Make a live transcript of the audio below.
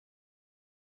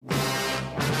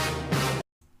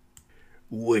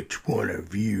Which one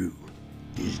of you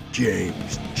is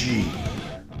James G?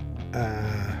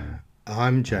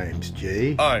 I'm James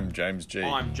G. I'm James G.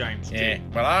 I'm James G. Yeah,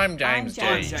 well, I'm James G.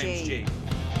 I'm James G.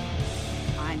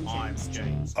 I'm James G.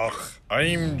 Ugh,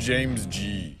 I'm James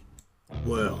G.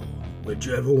 Well,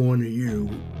 whichever one of you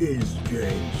is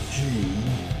James G,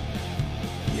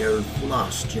 you've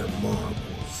lost your marbles.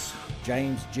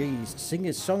 James G's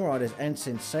singers, songwriters, and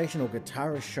sensational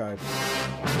guitarist show.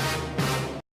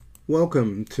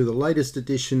 Welcome to the latest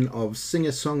edition of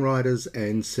Singer-Songwriters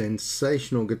and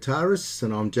Sensational Guitarists,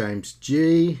 and I'm James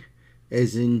G,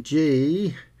 as in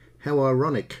G. How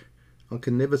ironic. I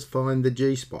can never find the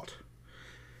G spot.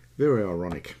 Very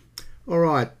ironic.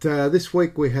 Alright, this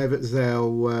week we have as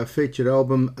our featured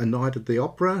album A Night at the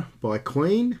Opera by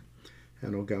Queen,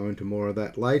 and I'll go into more of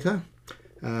that later.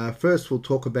 First we'll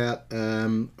talk about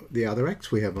the other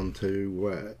acts we have on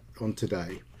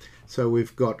today. So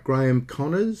we've got Graham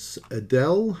Connors,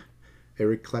 Adele,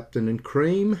 Eric Clapton and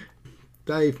Cream,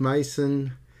 Dave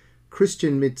Mason,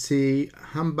 Christian Mitzi,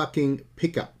 Humbucking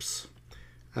Pickups,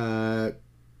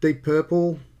 Deep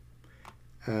Purple,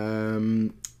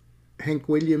 Hank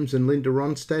Williams and Linda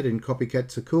Ronstadt in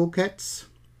Copycats Are Cool Cats,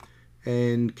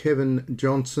 and Kevin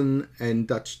Johnson and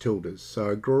Dutch Tildes. So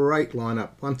a great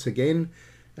lineup once again,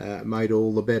 made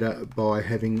all the better by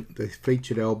having the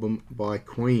featured album by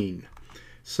Queen.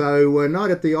 So, Night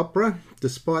at the Opera,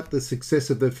 despite the success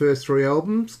of their first three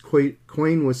albums,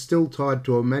 Queen was still tied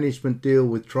to a management deal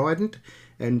with Trident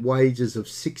and wages of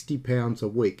 £60 a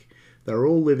week. They were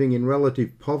all living in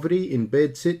relative poverty in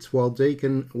bedsits, while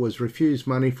Deacon was refused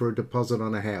money for a deposit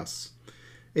on a house.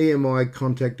 EMI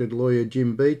contacted lawyer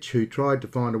Jim Beach, who tried to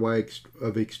find a way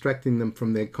of extracting them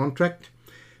from their contract.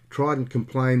 Trident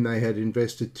complained they had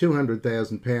invested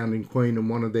 £200,000 in Queen and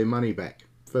wanted their money back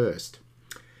first,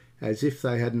 as if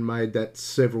they hadn't made that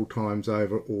several times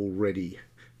over already,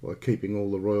 while keeping all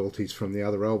the royalties from the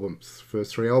other albums,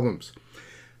 first three albums.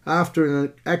 After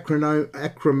an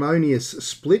acrimonious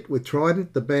split with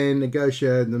Trident, the band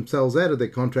negotiated themselves out of their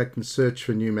contract and searched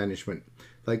for new management.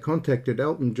 They contacted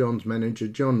Elton John's manager,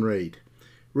 John Reid.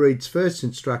 Reid's first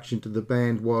instruction to the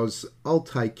band was, "I'll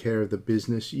take care of the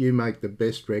business, you make the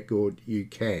best record you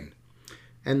can."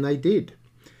 And they did.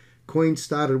 Queen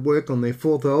started work on their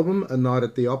fourth album, A Night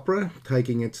at the Opera,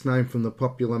 taking its name from the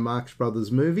popular Marx Brothers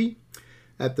movie.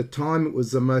 At the time, it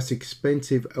was the most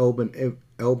expensive album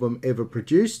ever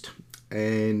produced,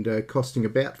 and costing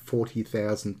about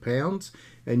 £40,000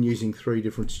 and using 3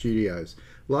 different studios.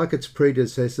 Like its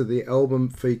predecessor, the album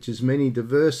features many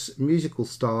diverse musical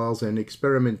styles and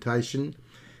experimentation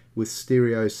with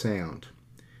stereo sound.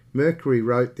 Mercury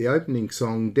wrote the opening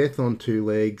song, Death on Two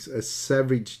Legs, a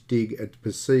savage dig at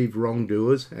perceived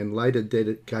wrongdoers, and later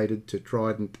dedicated to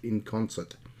Trident in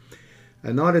concert.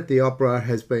 A Night at the Opera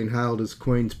has been hailed as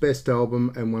Queen's best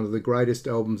album and one of the greatest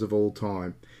albums of all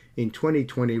time. In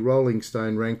 2020, Rolling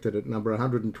Stone ranked it at number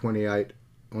 128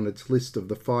 on its list of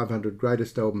the 500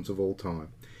 greatest albums of all time.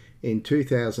 In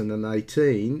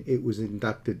 2018, it was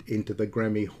inducted into the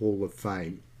Grammy Hall of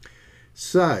Fame.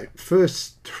 So,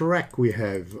 first track we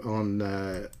have on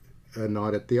A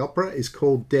Night at the Opera is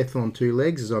called Death on Two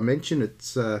Legs. As I mentioned,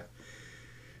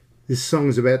 this song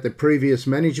is about the previous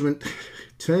management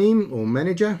team or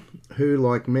manager who,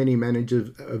 like many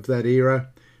managers of that era,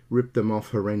 ripped them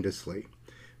off horrendously.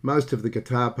 Most of the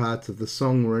guitar parts of the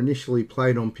song were initially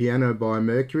played on piano by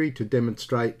Mercury to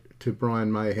demonstrate to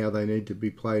Brian May how they need to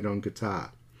be played on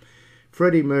guitar.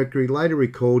 Freddie Mercury later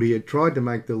recalled he had tried to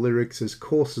make the lyrics as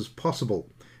coarse as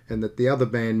possible and that the other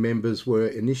band members were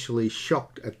initially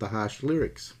shocked at the harsh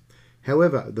lyrics.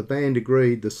 However, the band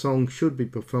agreed the song should be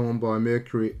performed by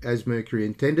Mercury as Mercury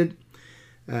intended,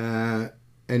 and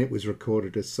it was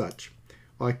recorded as such.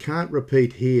 I can't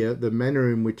repeat here the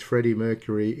manner in which Freddie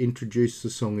Mercury introduced the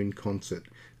song in concert.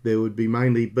 There would be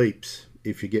mainly beeps,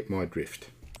 if you get my drift.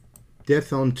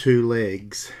 Death on Two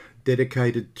Legs,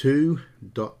 dedicated to ...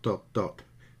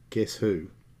 Guess who?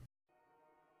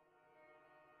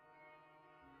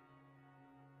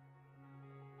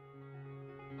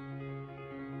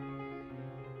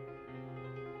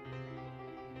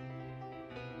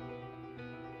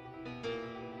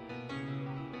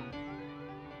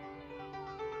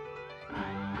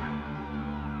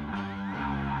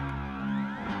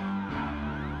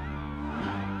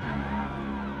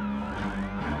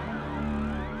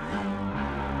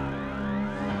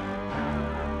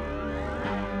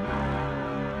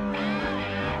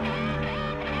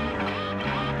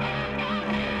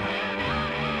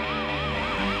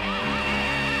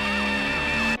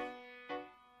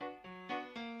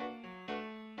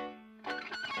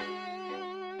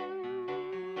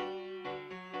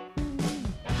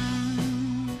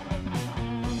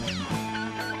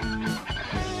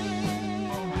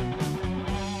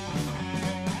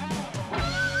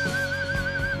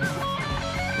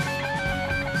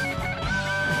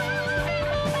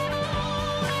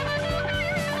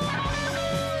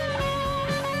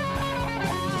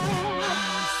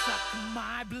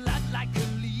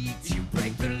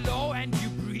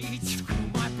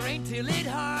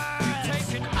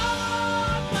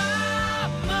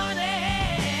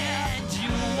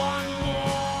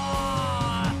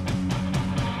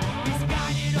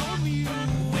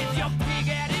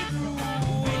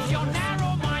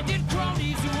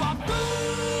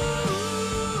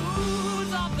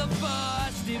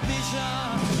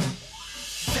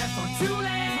 Step on two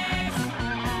legs,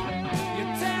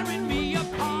 you're tearing me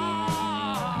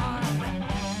apart.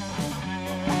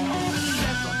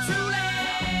 Step on two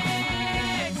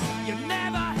legs, you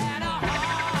never had a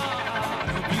heart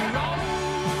of your own.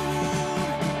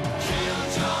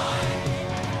 Killjoy,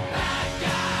 bad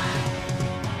guy,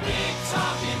 big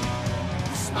talking,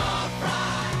 small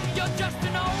fry. You're just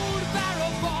an old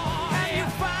barrel boy, and you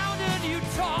found a new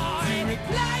toy to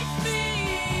replace me.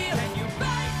 Then you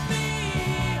bite me,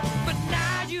 but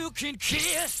now you can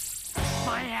kiss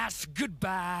my ass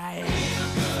goodbye. Feel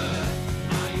good,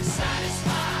 are you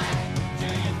satisfied? Do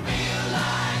you feel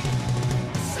like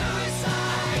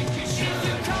suicide? Is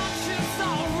your conscience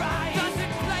alright? Does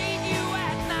it plague you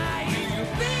at night? Do you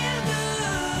feel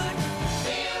good?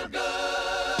 Feel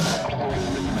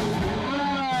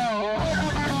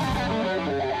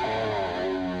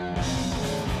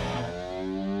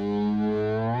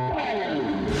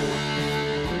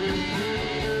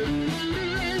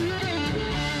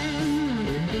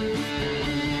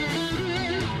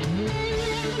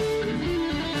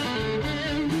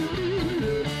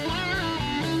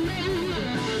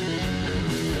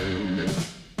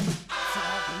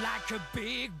Talk like a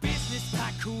big business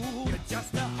tycoon. You're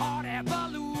just a hot air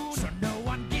balloon, so no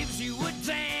one gives you a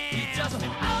damn. You're just an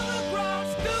overgrown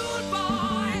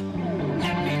schoolboy.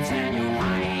 Let me tell you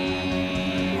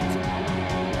right.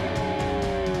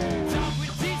 Done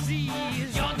with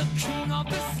disease, you're the king of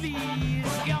the sleaze.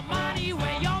 Put your money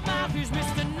where your mouth is,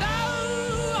 Mr. No.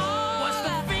 What's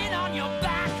the fin on your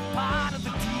back? Part of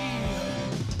the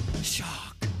deal.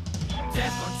 Shark,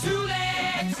 death on two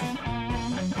legs,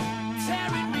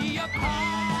 tearing me apart.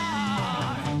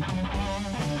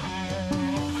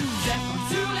 Death on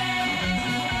two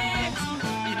legs,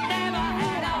 you never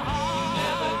had a heart. You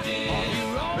never did.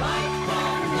 Right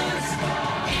from the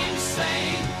start.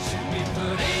 Insane, should be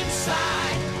put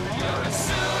inside. You're a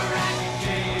sewer rat,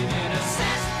 decaying in a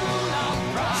cesspool of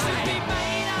pride. Should be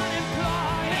made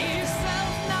unemployed, make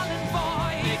yourself null and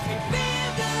void. Make me feel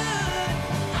good,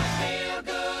 I feel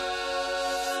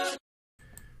good.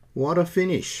 What a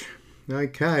finish.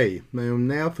 Okay,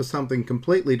 now for something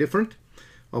completely different.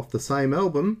 Off the same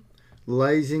album,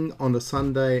 Lazing on a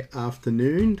Sunday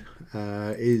Afternoon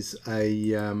is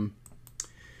a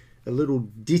little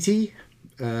ditty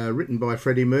written by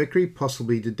Freddie Mercury,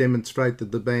 possibly to demonstrate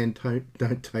that the band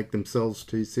don't take themselves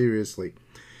too seriously.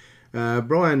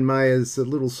 Brian Mayer's a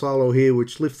little solo here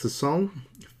which lifts the song.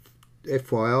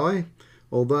 FYI,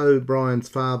 although Brian's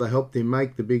father helped him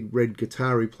make the big red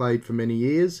guitar he played for many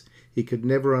years, he could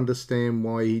never understand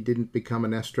why he didn't become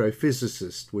an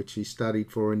astrophysicist, which he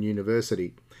studied for in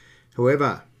university.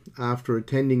 However, after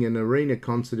attending an arena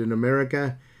concert in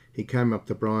America, he came up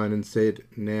to Brian and said,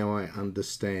 "Now I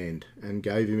understand," and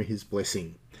gave him his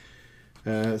blessing.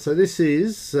 So this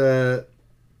is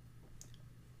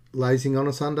Lazing on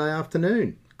a Sunday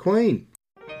Afternoon, Queen.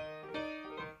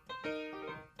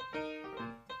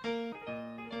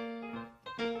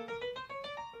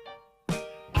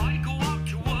 I go out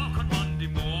to work on Monday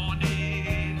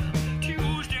morning.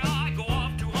 Tuesday I go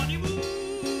off to honeymoon.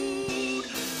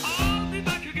 I'll be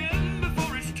back again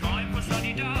before it's time for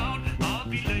sunny down. I'll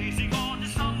be lazing on a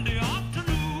Sunday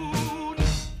afternoon.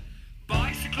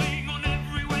 Bicycling on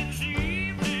every Wednesday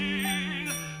evening.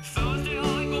 Thursday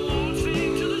I go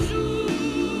waltzing to the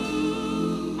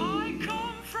zoo. I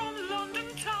come from London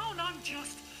town, I'm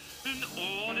just an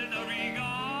ordinary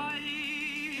guy.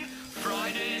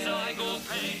 Fridays I go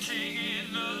painting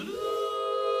in the Louvre.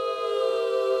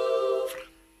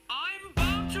 I'm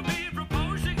bound to be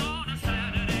proposing on a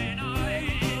Saturday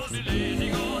night. I'll be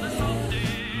lazing on a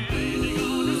Sunday, lazing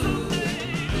on a Sunday,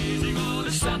 lazing on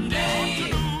a Sunday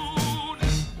afternoon.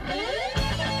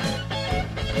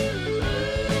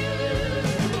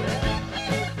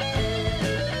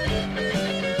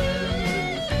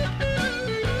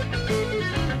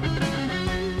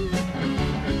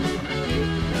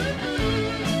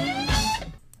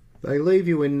 They leave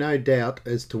you in no doubt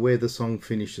as to where the song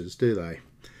finishes, do they?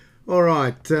 All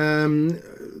right,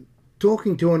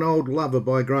 Talking to an Old Lover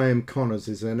by Graham Connors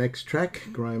is our next track.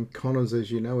 Graham Connors,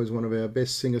 as you know, is one of our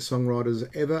best singer-songwriters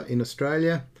ever in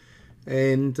Australia.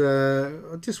 And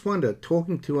I just wonder,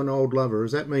 talking to an old lover,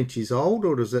 does that mean she's old,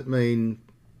 or does that mean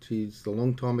she's a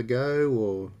long time ago?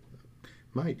 Or,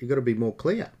 mate, you've got to be more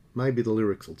clear. Maybe the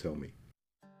lyrics will tell me.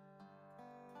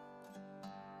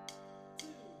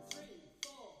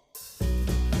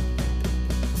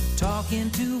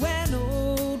 Talking to an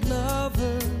old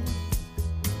lover,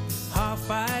 half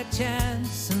by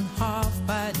chance and half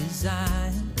by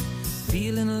design.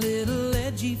 Feeling a little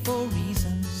edgy for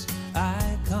reasons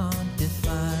I can't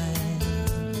define.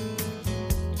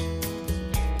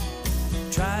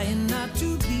 trying not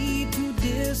to be too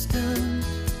distant,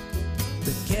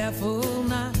 but careful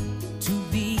not to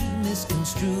be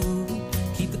misconstrued.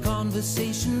 Keep the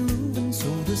conversation moving so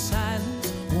the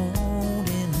silence won't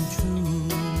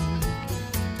intrude.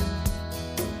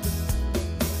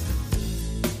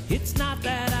 It's not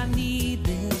that I need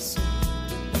this,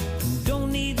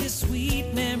 don't need this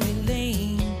sweet memory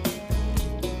lane.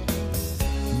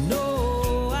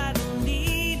 No, I don't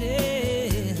need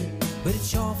it, but it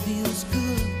sure feels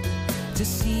good to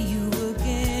see you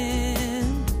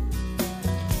again.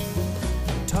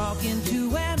 Talking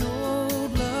to an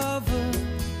old lover,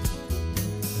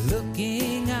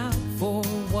 looking out for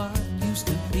what used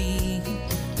to be.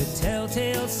 The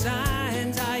telltale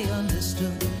signs I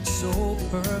understood so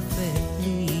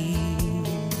perfectly.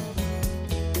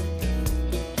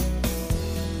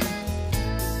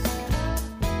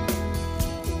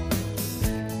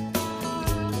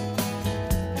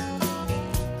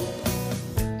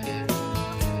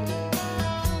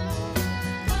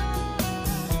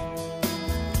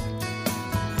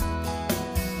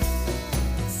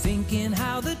 Thinking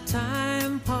how the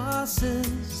time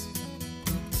passes,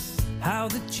 how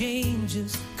the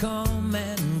changes come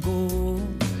and go.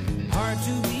 Hard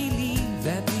to believe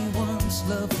that we once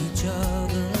loved each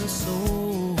other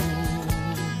so.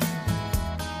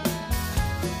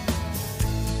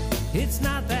 It's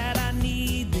not that I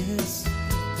need this,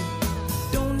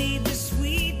 don't need this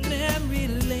sweet memory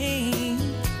lane.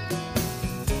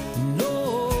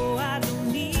 No, I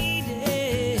don't need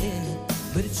it,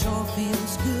 but it sure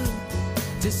feels good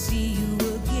to see you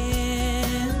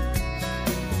again.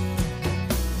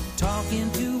 Talking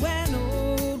to an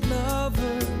old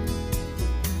lover,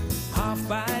 half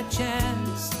by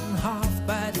chance and half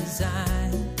by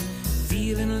design.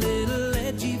 Feeling a little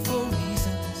edgy for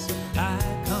reasons I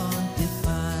can't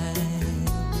define.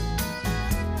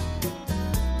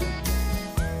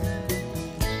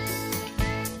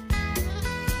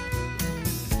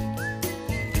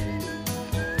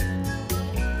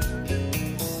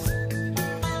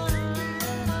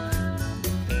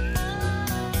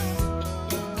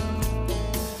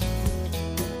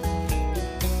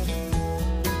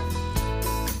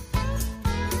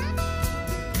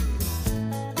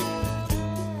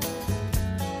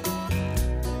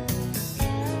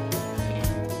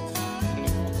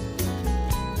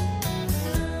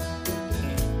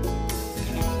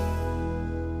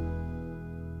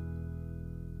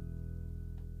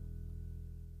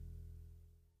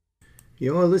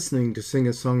 You're listening to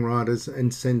singer-songwriters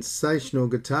and sensational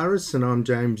guitarists, and I'm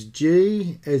James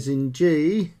G, as in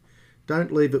G.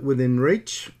 Don't leave it within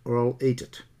reach or I'll eat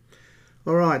it.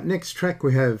 Alright, next track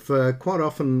we have, quite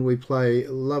often we play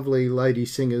lovely lady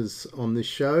singers on this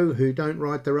show who don't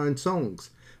write their own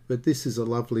songs, but this is a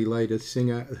lovely lady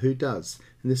singer who does.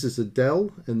 And this is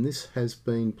Adele, and this has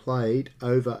been played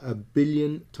over 1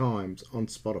 billion times on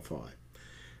Spotify.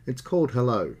 It's called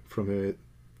Hello from her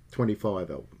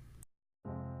 25 album.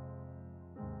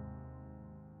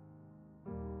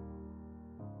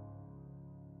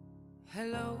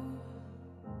 Hello,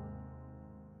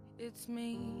 it's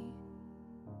me.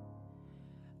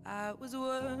 I was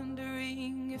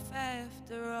wondering if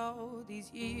after all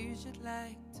these years you'd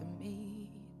like to meet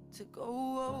to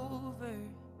go over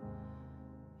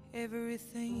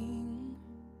everything.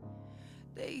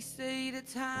 They say the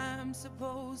time's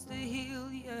supposed to heal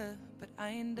ya, but I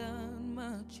ain't done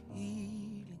much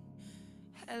healing.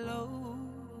 Hello,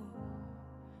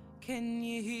 can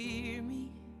you hear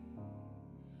me?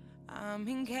 I'm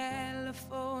in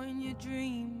California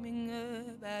dreaming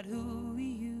about who we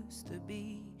used to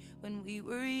be when we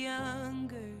were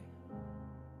younger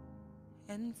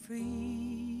and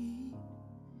free.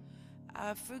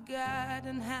 I've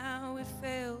forgotten how it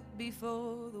felt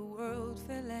before the world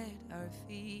fell at our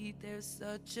feet. There's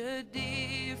such a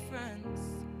difference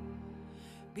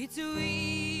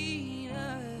between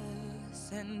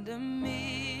us and a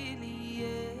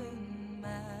million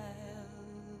miles.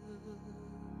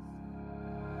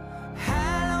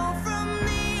 Hello from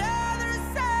the other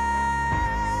side.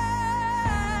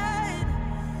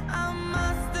 I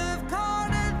must have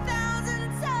called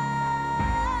 1,000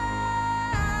 times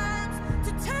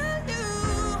to tell you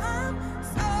I'm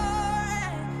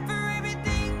sorry for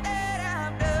everything that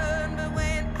I've done. But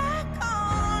when I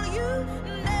call, you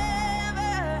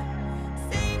never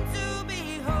seem to be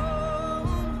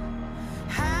home.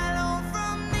 Hello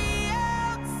from the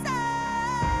outside.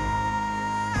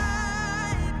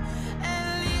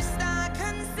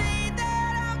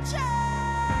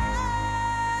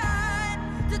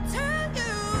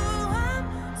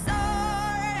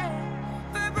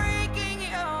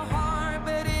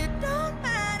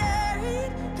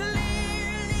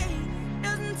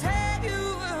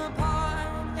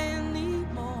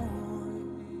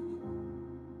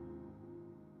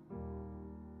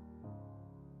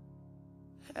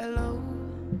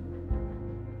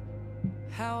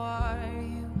 are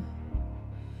you?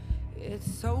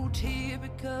 It's so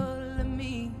typical of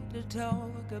me to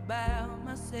talk about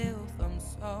myself. I'm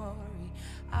sorry.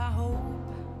 I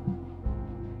hope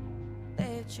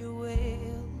that you're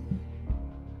well.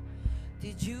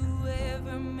 Did you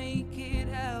ever make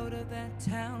it out of that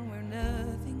town where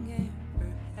nothing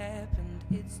ever happened?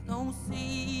 It's no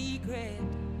secret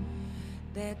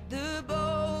that the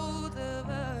both of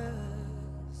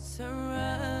us are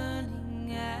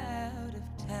running out of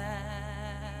time.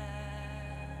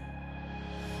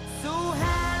 So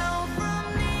hello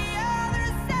from the other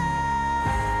side.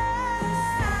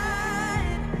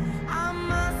 I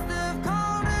must have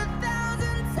called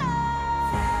 1,000 times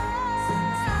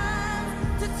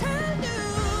to tell you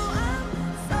I'm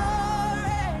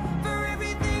sorry for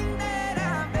everything that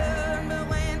I've done. But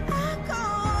when I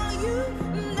call, you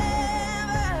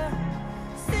never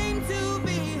seem to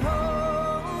be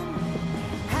home.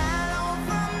 Hello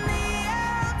from the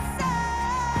outside.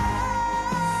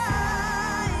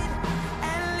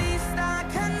 At least I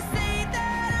can say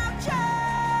that I've tried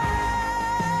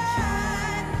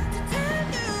to tell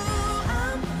you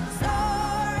I'm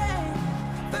sorry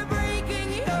for breaking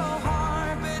your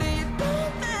heart, but it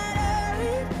don't matter.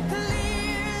 It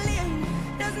clearly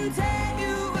doesn't tear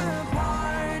you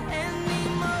apart anymore.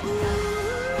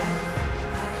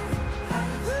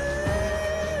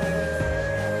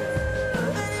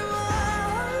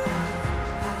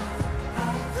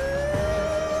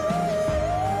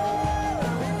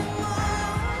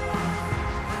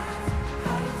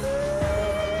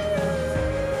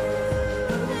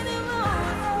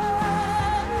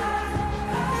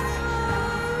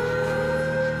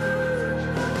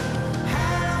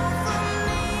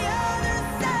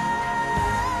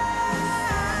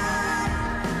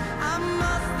 I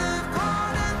must have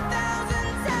called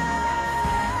 1,000 times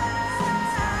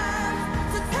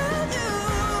to tell you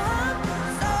I'm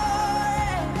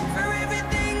sorry for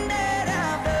everything that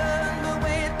I've done. But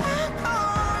when I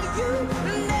call, you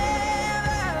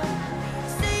never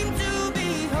seem to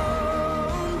be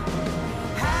home.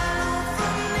 Hello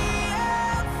from the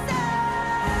outside.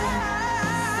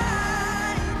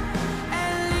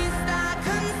 At least I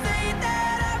can say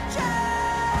that I've tried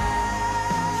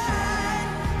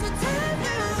to tell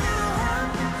you I'm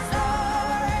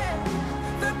sorry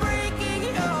for breaking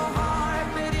your heart,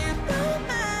 but it don't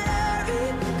matter.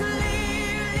 It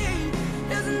clearly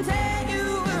doesn't tear you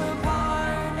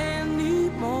apart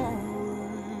anymore.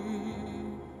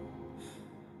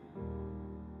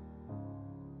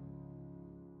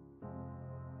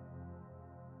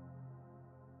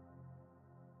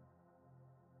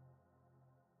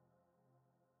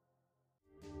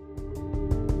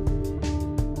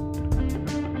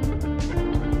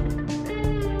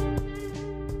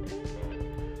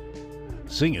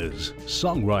 Singers,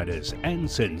 songwriters, and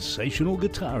sensational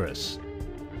guitarists.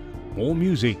 More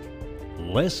music,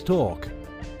 less talk.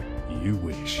 You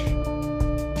wish.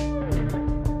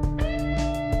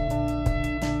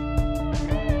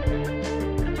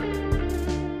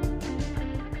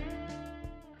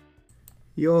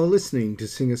 You're listening to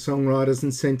singer-songwriters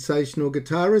and sensational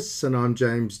guitarists, and I'm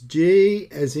James G,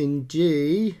 as in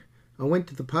G. I went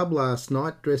to the pub last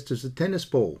night dressed as a tennis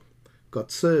ball.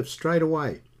 Got served straight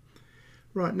away.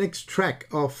 Right, next track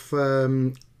off A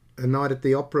Night at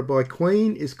the Opera by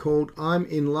Queen is called I'm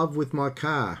in Love with My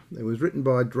Car. It was written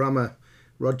by drummer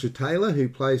Roger Taylor, who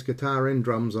plays guitar and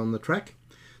drums on the track.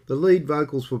 The lead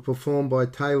vocals were performed by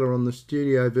Taylor on the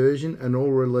studio version and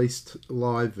all released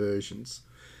live versions.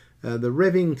 The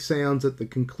revving sounds at the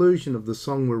conclusion of the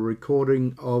song were a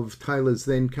recording of Taylor's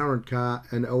then current car,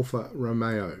 an Alfa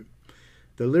Romeo.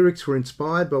 The lyrics were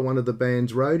inspired by one of the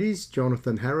band's roadies,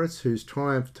 Jonathan Harris, whose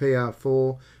Triumph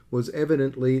TR4 was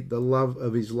evidently the love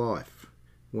of his life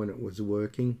when it was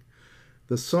working.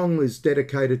 The song is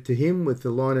dedicated to him, with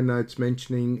the liner notes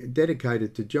mentioning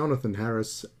dedicated to Jonathan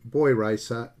Harris, boy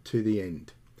racer to the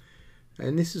end.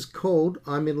 And this is called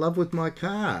I'm in Love with My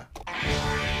Car.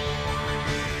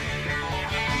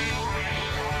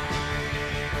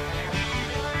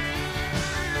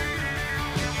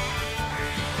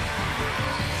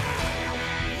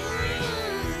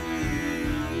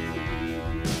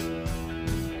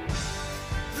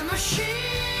 The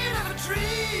machine of a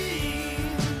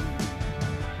dream,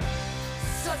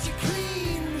 such a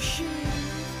clean machine,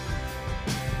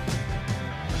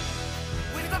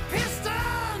 with the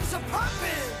pistons a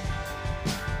pumping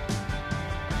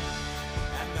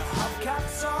and the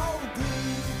hubcaps all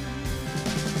green.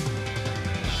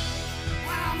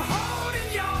 When I'm holding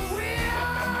your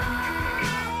wheel,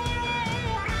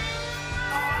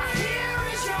 all I hear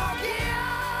is your gear.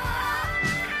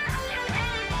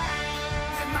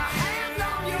 With my hand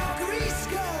on your grease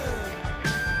gun,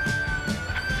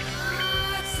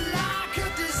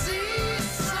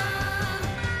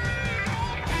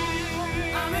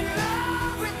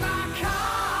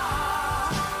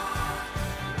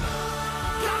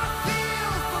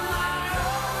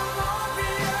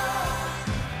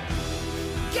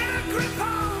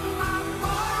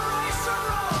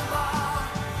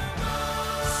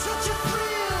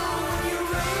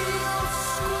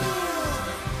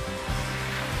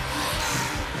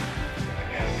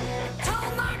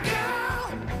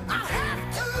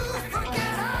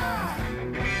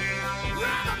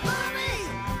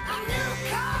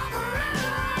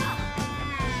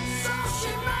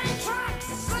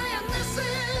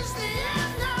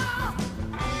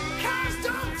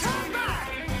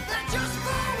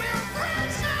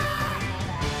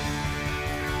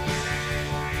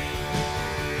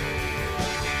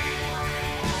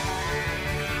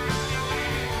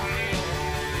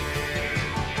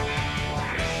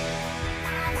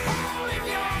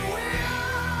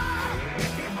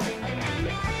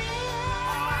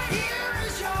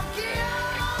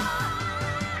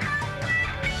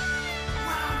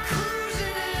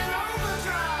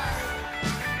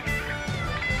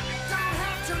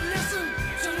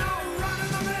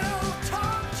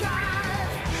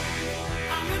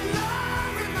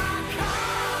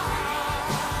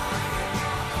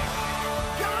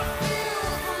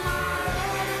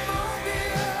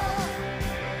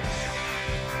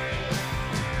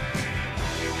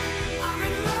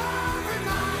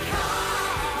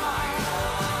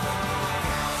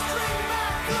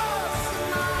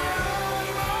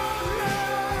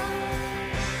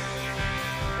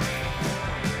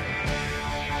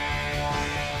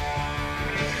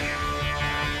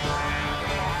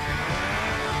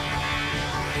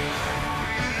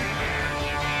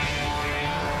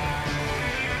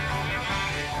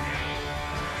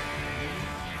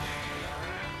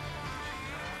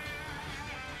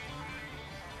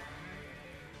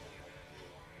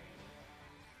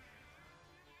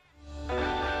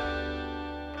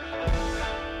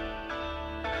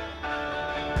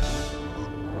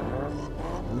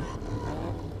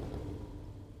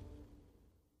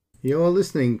 You're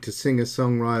listening to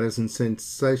singer-songwriters and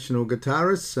sensational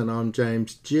guitarists, and I'm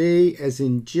James G, as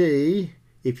in G.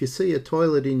 If you see a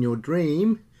toilet in your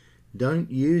dream,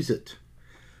 don't use it.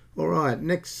 Alright,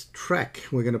 next track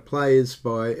we're going to play is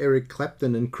by Eric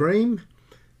Clapton and Cream,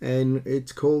 and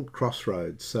it's called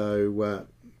Crossroads. So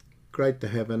great to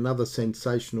have another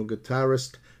sensational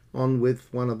guitarist on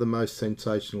with one of the most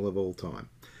sensational of all time.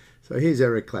 So here's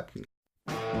Eric Clapton.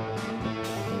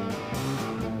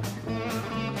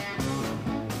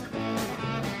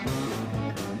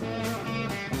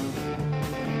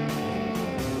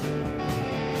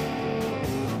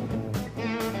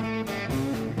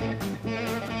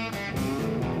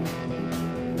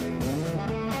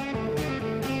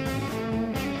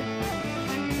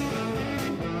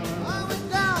 I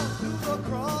went down to the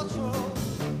crossroads,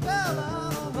 fell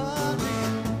down on my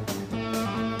knees.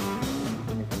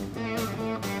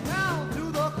 Down to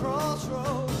the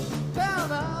crossroads, fell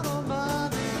down on my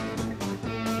knees.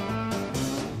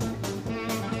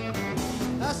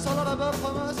 That's all I beg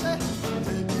for mercy,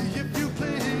 take me if you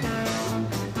please.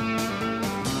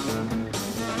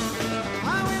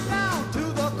 I went down to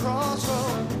the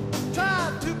crossroads,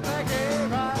 tried to make it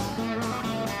right.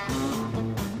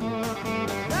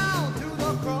 Down to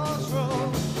the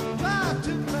crossroads, tried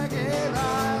to make it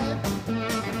right.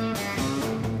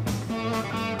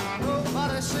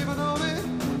 Nobody saving on me,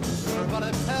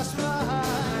 everybody pass me by.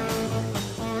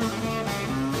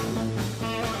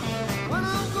 When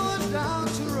I'm going down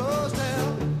to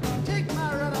Rosedale, take my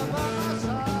ride by my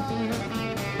side.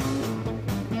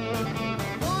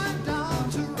 Going down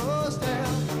to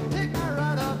Rosedale, take my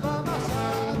ride by my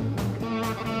side.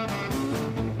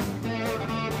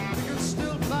 You can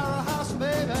still buy a house,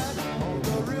 baby, on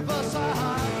the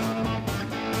riverside.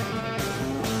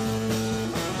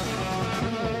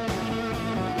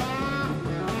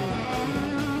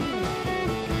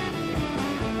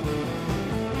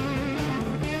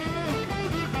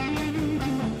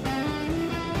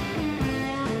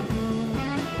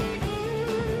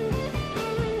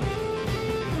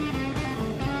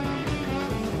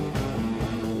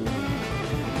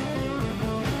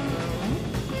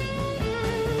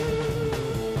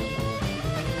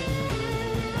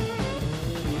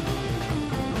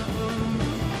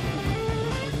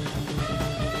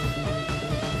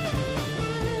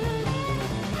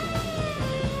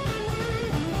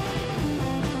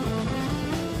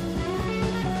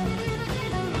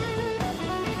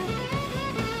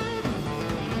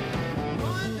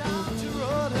 Going down to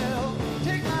Rodale,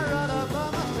 take my ride by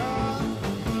my side.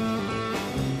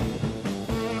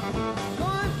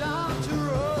 Going down to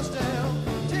Rosedale,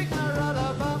 take my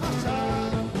ride by my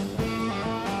side.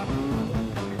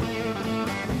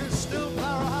 You can still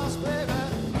power house, baby,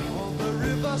 on the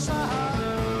riverside.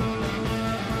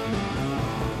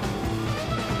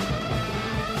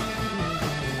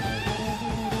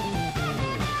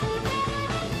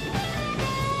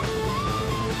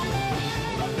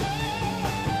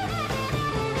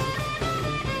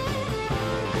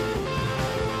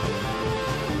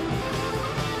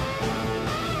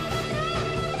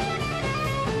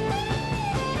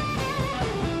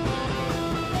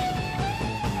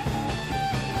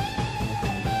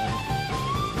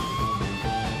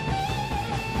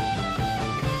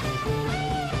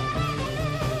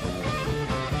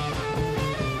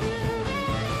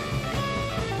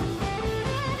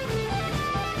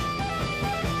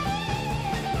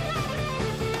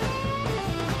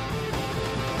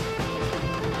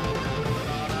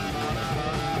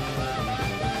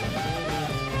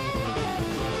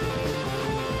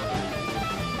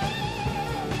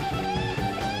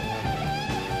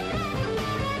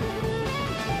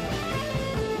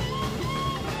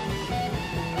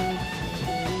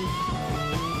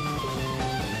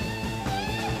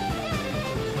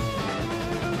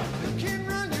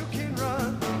 You can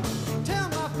run, tell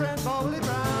my friend Bobby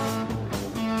Brown.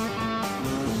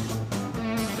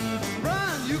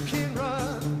 Run, you can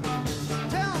run,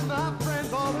 tell my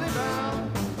friend Bobby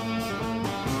Brown.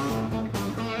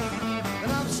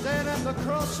 And I'm standing at the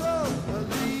crossroads,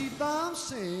 believe I'm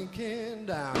sinking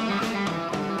down.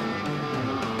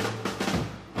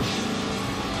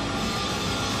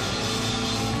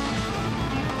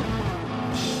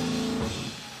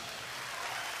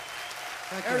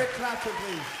 Eric Clapton,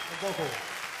 please, the vocal.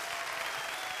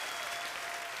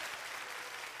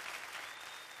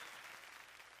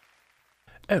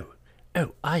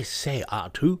 Oh, I say,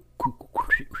 R2.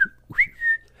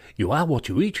 You are what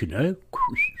you eat, you know.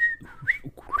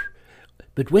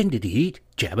 But when did he eat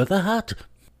Jabba the Hutt?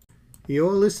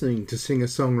 You're listening to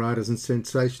singer-songwriters and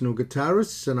sensational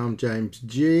guitarists, and I'm James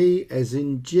G, as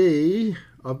in G.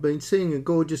 I've been seeing a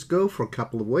gorgeous girl for a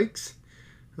couple of weeks,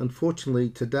 Unfortunately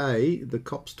today the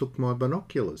cops took my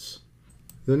binoculars.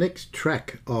 The next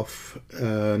track off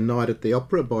Night at the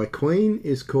Opera by Queen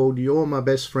is called You're My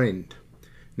Best Friend.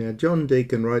 Now John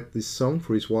Deacon wrote this song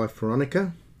for his wife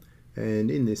Veronica,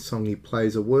 and in this song he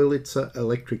plays a Wurlitzer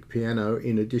electric piano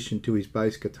in addition to his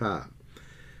bass guitar.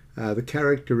 The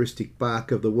characteristic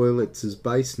bark of the Wurlitzer's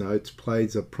bass notes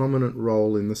plays a prominent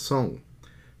role in the song.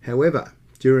 However,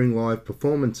 during live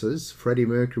performances, Freddie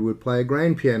Mercury would play a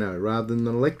grand piano rather than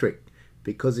an electric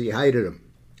because he hated them.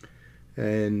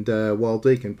 And while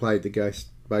Deacon played the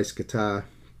bass guitar,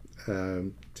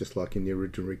 just like in the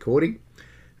original recording.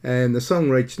 And the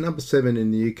song reached number 7 in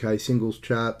the UK singles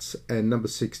charts and number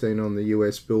 16 on the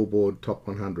US Billboard Top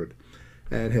 100,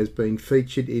 and has been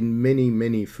featured in many,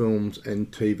 many films and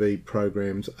TV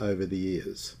programs over the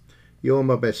years. You're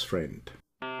My Best Friend.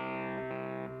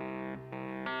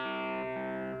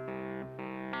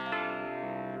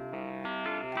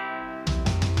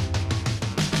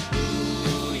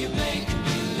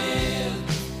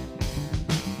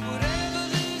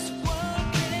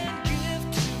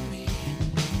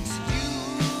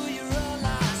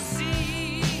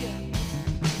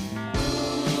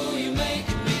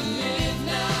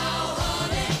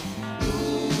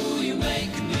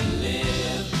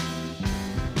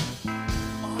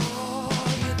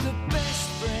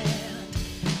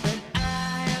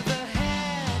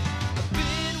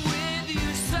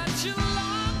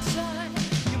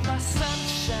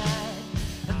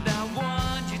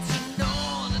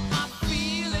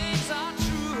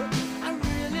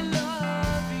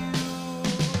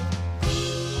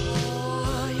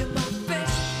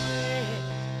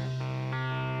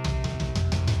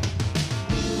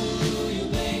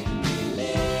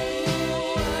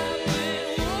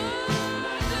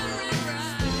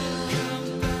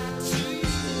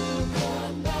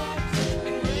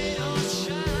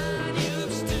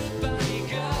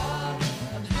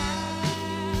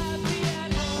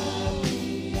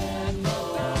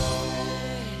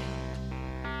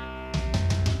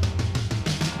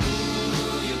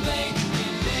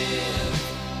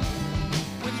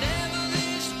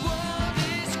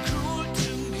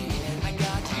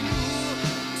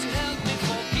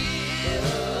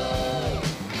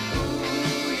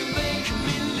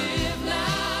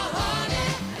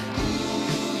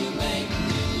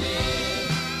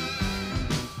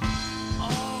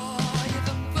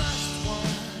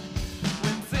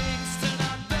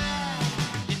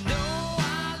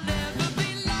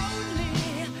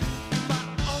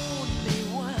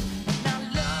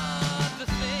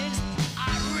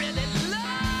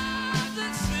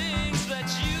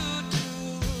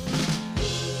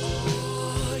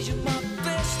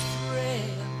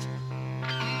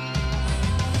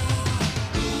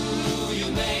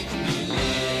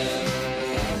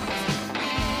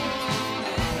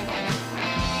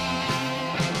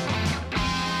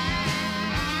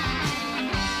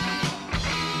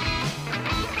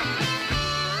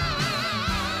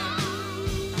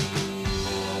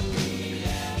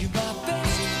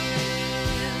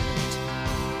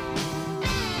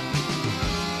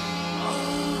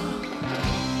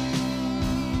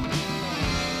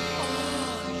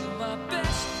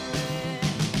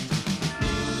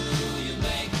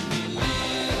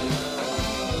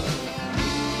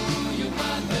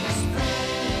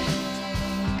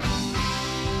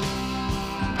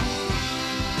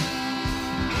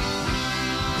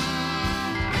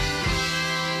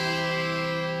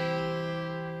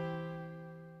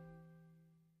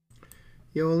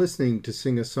 You're listening to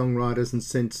singer-songwriters and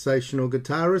sensational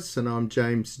guitarists, and I'm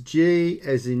James G,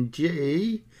 as in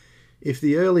G. If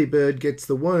the early bird gets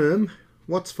the worm,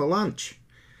 what's for lunch?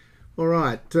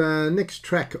 Alright, next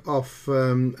track off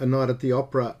A Night at the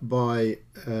Opera by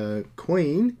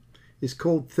Queen is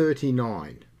called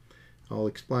 39. I'll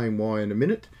explain why in a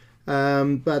minute.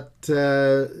 But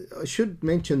I should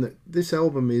mention that this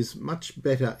album is much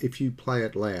better if you play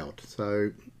it loud,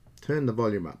 so turn the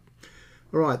volume up.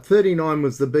 Alright, 39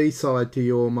 was the B-side to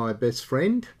You're My Best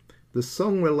Friend. The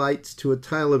song relates to a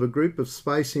tale of a group of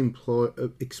space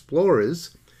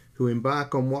explorers who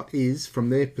embark on what is, from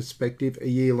their perspective, a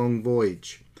year-long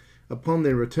voyage. Upon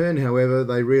their return, however,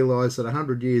 they realise that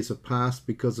 100 years have passed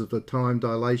because of the time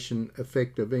dilation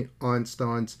effect of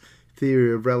Einstein's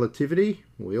theory of relativity.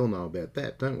 We all know about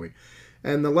that, don't we?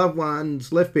 And the loved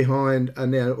ones left behind are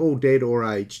now all dead or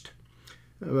aged.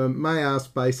 May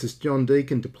asked bassist John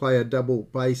Deacon to play a double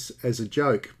bass as a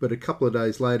joke, but a couple of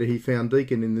days later he found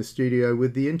Deacon in the studio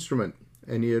with the instrument,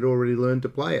 and he had already learned to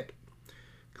play it.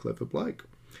 Clever bloke.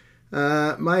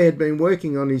 May had been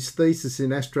working on his thesis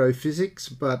in astrophysics,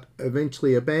 but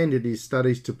eventually abandoned his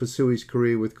studies to pursue his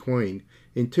career with Queen.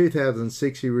 In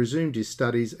 2006, he resumed his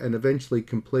studies and eventually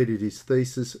completed his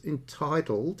thesis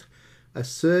entitled A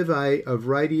Survey of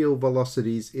Radial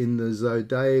Velocities in the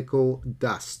Zodiacal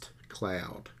Dust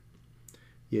Cloud.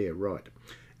 Yeah, right.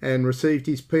 And received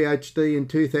his PhD in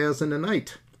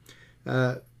 2008.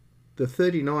 The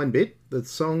 39-bit, the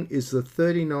song is the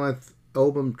 39th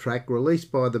album track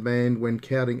released by the band when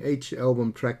counting each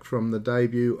album track from the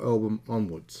debut album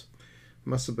onwards.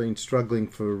 Must have been struggling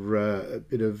for a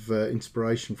bit of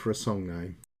inspiration for a song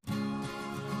name.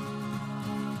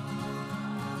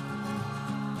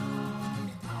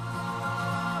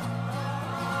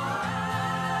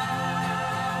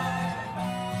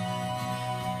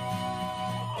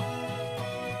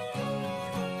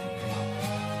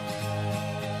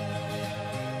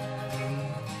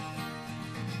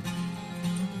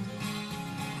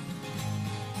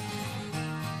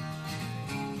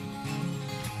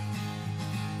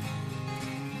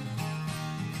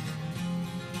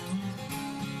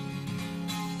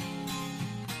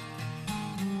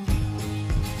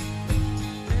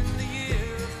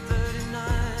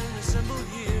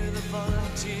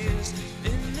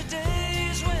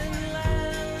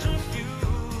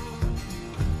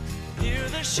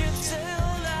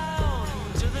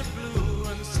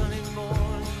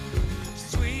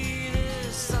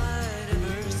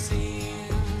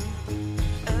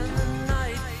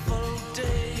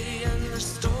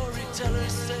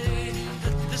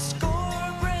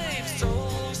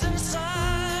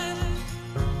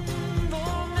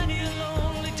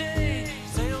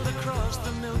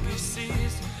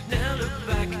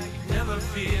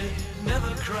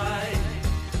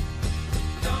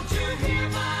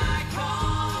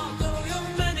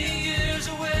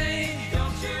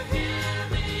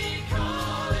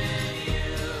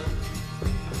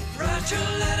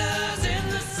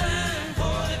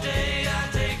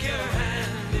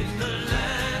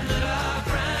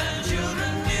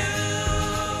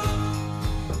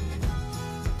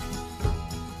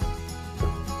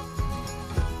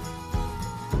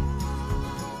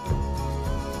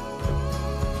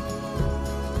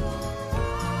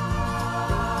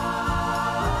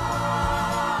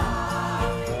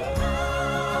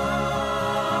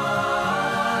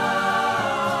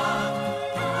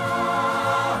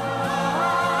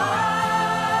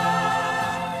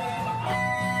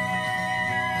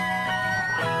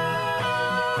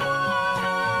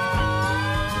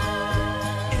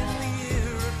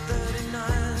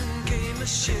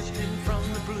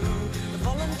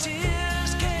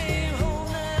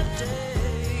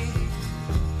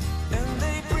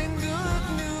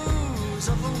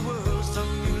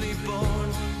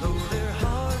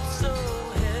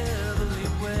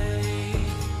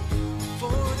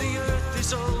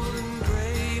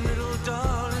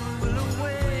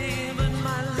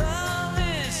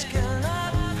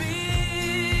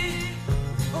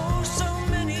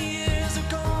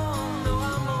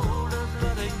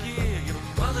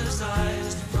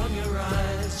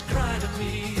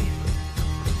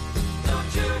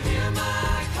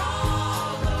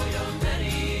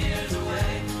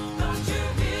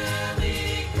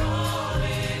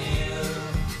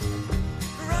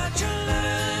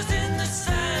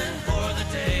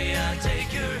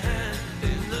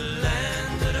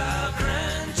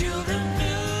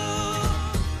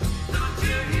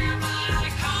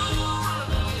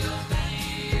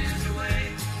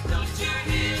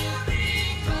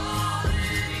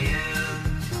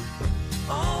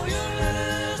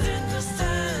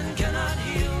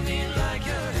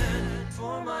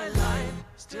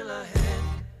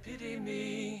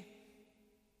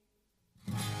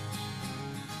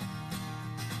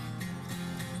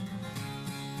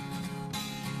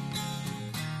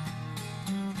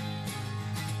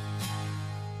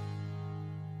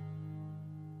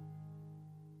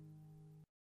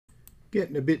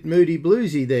 Getting a bit moody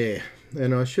bluesy there,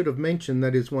 and I should have mentioned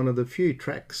that is one of the few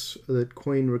tracks that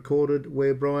Queen recorded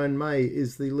where Brian May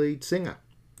is the lead singer.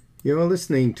 You're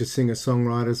listening to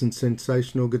singer-songwriters and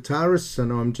sensational guitarists, and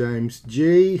I'm James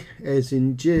G, as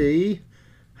in G.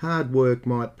 Hard work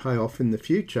might pay off in the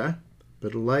future,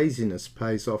 but laziness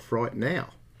pays off right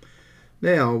now.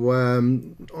 Now,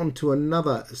 on to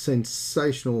another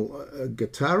sensational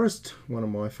guitarist, one of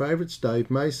my favourites,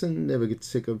 Dave Mason. Never get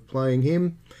sick of playing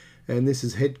him. And this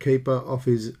is Headkeeper off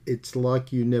his It's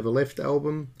Like You Never Left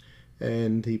album.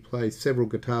 And he plays several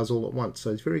guitars all at once,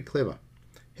 so he's very clever.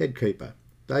 Headkeeper,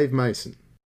 Dave Mason.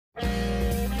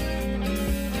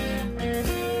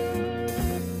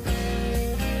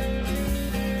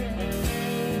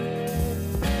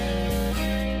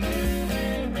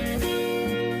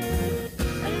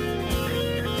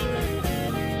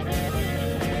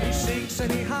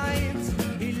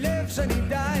 lives and he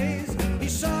dies. He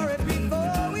saw it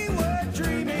before we were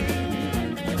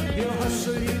dreaming. He'll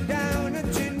hustle you down a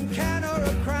tin can or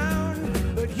a crown,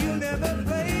 but he'll never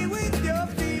play with your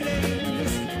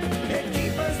feelings.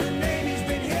 Headkeeper's the name, he's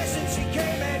been here since he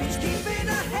came, and he's keeping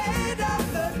ahead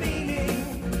of the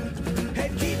meaning.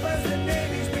 Headkeeper's the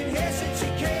name, he's been here since he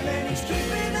came, and he's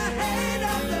keeping ahead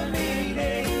of the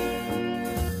meaning.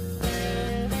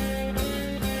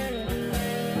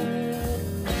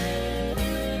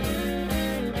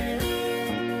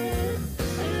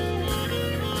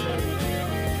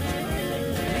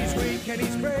 He's weak and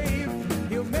he's brave,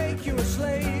 he'll make you a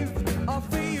slave,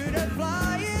 offer you to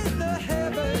fly in the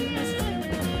heavens.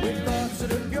 With thoughts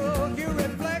that are pure, you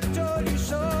reflect all you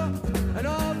saw, and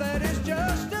all that is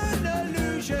just an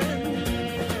illusion.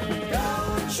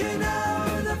 Don't you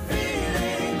know the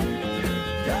feeling?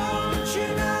 Don't you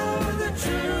know the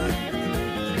truth?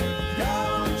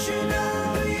 Don't you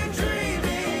know you're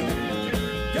dreaming?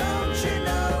 Don't you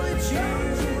know it's you?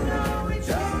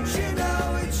 Don't you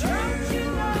know it's you?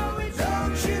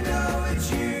 Don't you know it's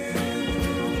you?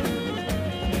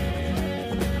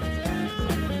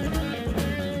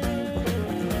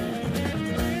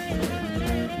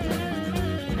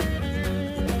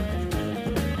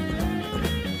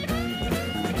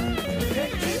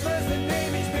 Headkeeper's the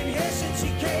name, he's been here since he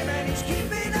came, and he's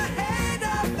keeping ahead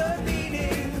of the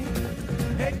meaning.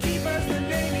 Headkeeper's the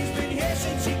name, he's been here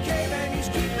since he came, and he's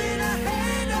keeping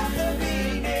ahead of the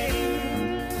meaning.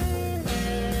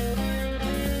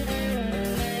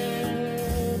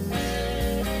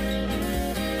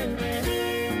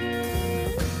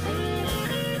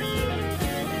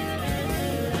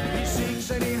 He seeks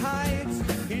and he hides,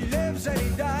 he lives and he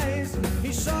dies.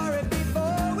 He saw it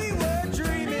before we were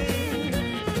dreaming.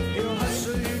 He'll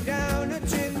hustle you down a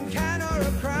tin can or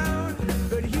a crown,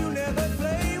 but he'll never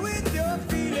play with your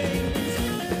feelings.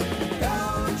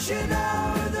 Don't you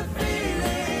know the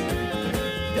feeling?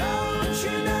 Don't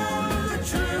you know the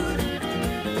truth?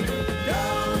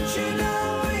 Don't you know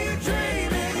you're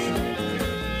dreaming?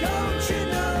 Don't you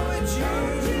know it's you?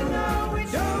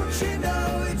 Don't you know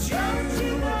it's you?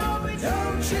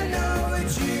 Don't you know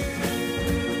it's you?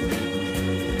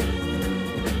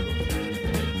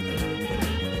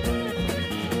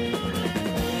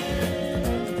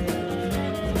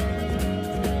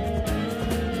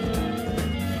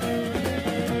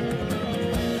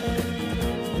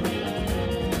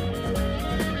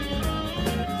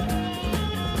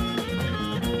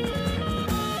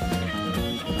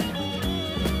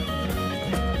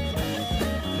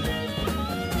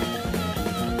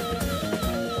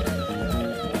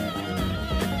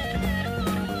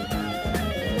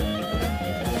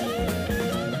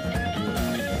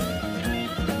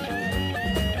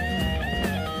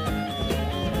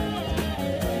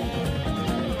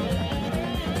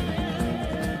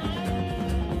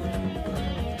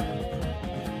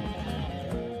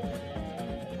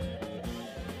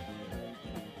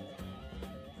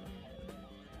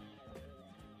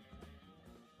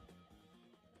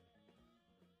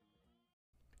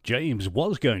 James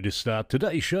was going to start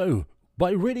today's show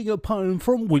by reading a poem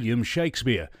from William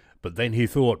Shakespeare, but then he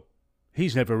thought,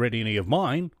 he's never read any of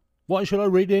mine, why should I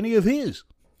read any of his?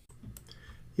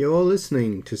 You're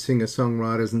listening to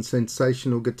singer-songwriters and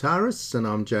sensational guitarists, and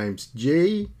I'm James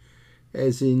G.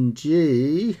 As in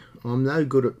G, I'm no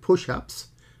good at push-ups,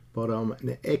 but I'm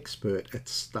an expert at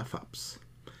stuff-ups.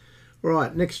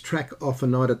 Right, next track off A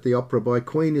Night at the Opera by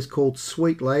Queen is called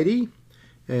Sweet Lady,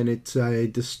 and it's a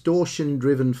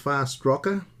distortion-driven fast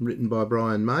rocker written by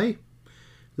Brian May.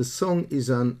 The song is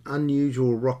an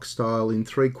unusual rock style in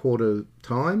 3/4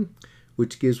 time,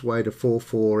 which gives way to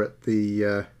 4/4 at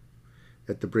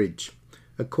the bridge.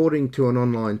 According to an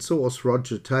online source,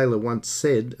 Roger Taylor once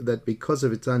said that because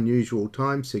of its unusual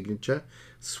time signature,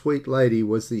 Sweet Lady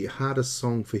was the hardest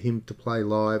song for him to play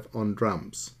live on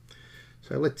drums.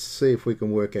 So let's see if we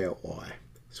can work out why.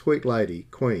 Sweet Lady,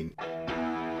 Queen.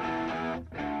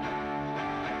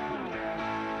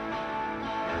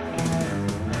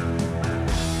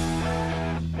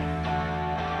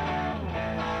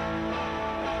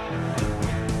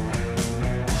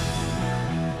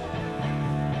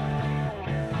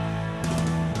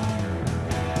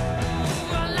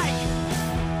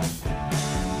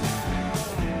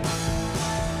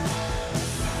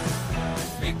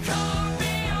 Call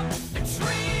me up and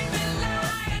treat me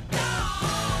like a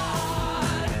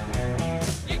dog.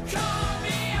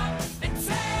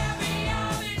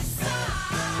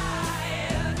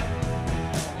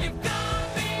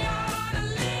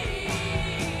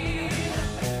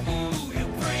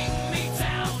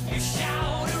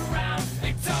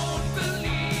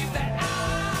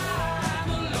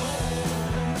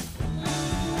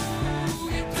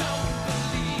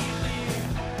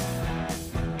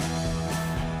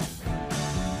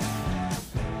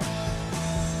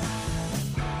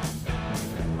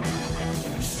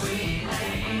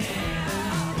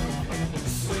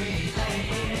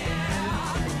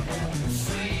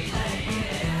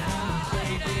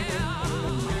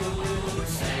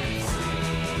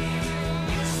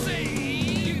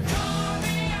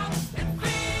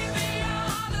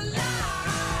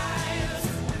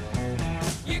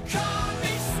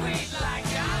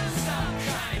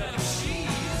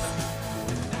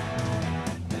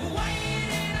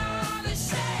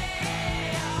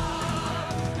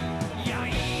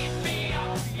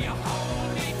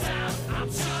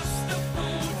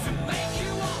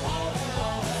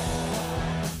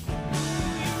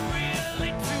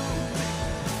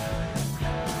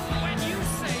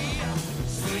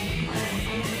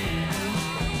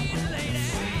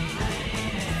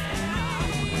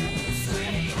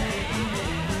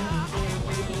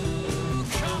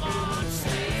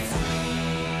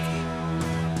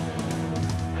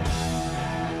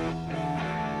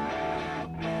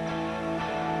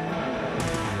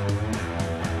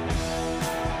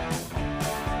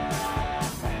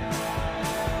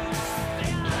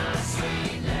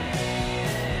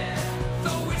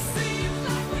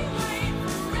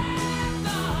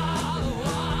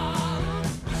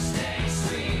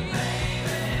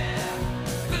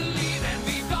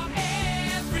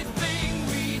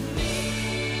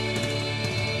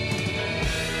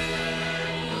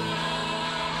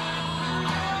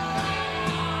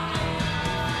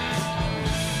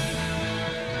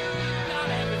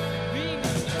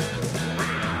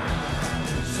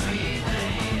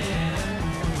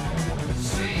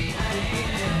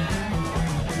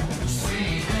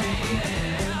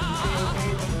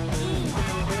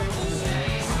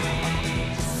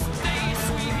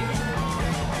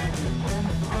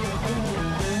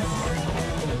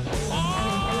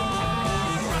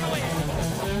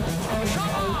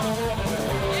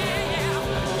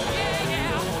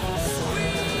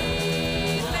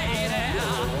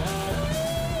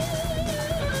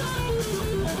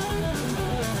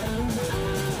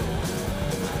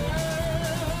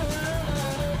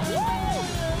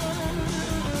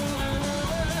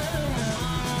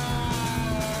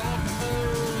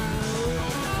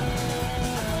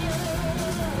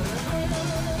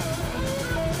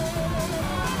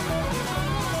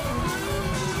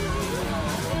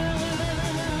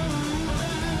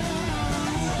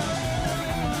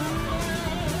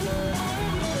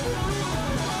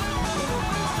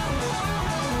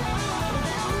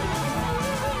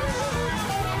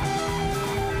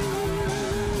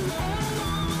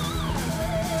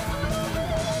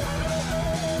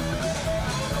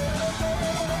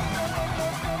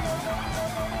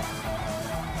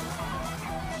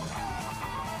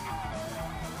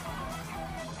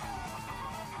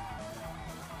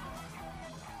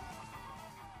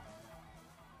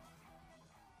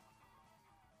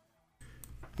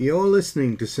 You're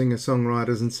listening to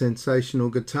singer-songwriters and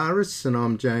sensational guitarists, and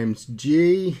I'm James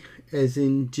G, as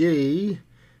in G,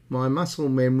 my muscle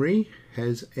memory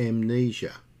has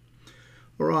amnesia.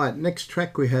 Alright, next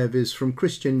track we have is from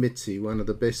Christian Mitzi, one of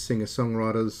the best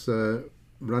singer-songwriters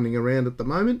running around at the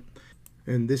moment,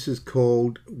 and this is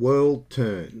called World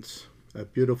Turns, a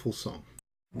beautiful song.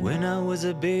 When I was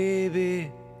a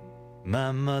baby,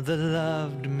 my mother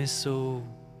loved me so.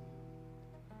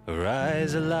 Her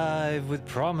eyes alive with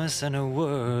promise and her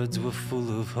words were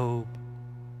full of hope.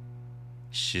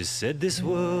 She said this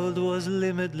world was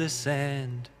limitless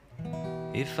and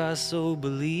if I so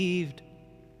believed,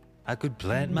 I could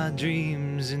plant my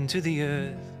dreams into the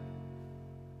earth,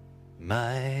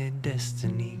 my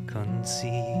destiny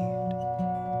conceived.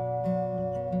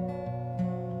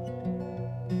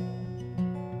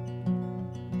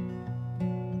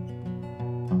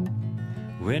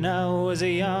 When I was a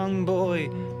young boy,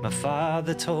 my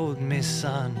father told me,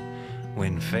 son,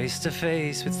 when face to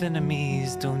face with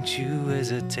enemies, don't you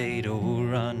hesitate or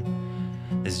run.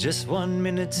 There's just 1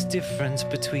 minute's difference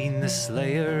between the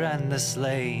slayer and the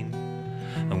slain.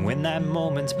 And when that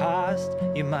moment's past,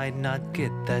 you might not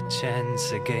get that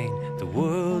chance again. The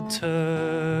world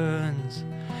turns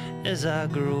as I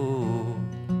grow.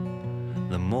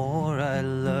 The more I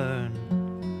learn,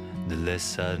 the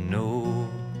less I know.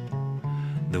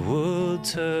 The world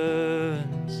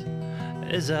turns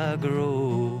as I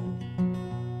grow.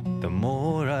 The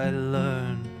more I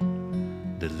learn,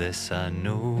 the less I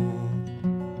know.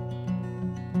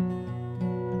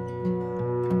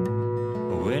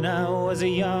 When I was a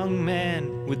young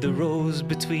man with the rose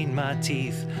between my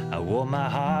teeth, I wore my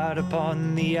heart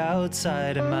upon the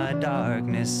outside and my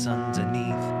darkness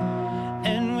underneath.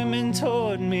 And women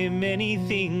taught me many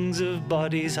things of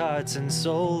bodies, hearts and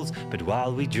souls. But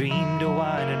while we dreamed of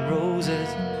wine and roses,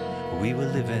 we were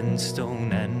living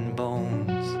stone and bones.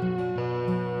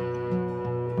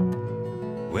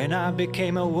 When I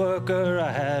became a worker,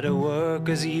 I had a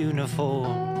worker's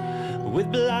uniform,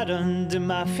 with blood under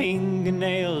my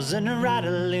fingernails and a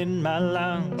rattle in my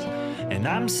lungs. And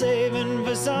I'm saving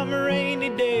for some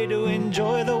rainy day to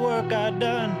enjoy the work I've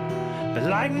done. But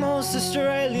like most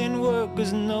Australian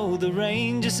workers know, the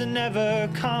rain just never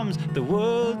comes. The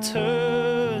world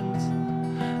turns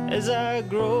as I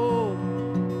grow.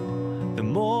 The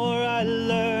more I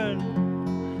learn,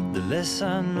 the less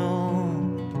I know.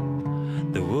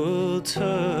 The world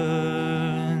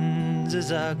turns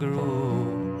as I grow.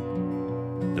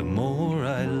 The more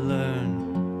I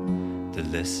learn, the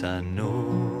less I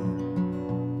know.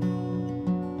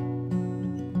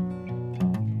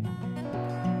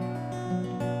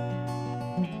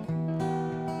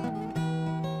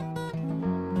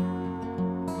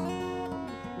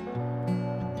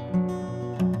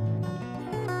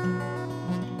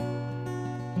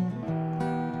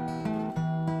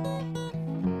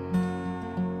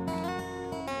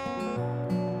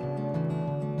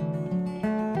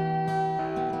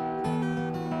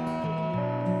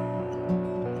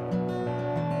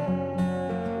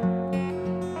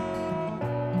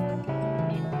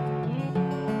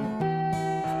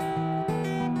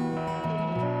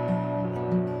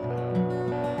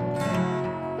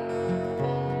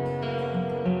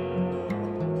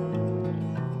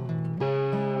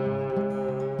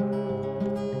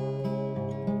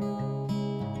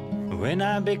 When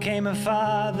I became a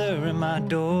father and my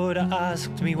daughter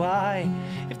asked me why,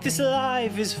 if this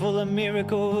life is full of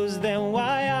miracles, then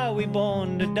why are we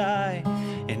born to die?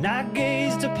 And I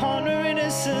gazed upon her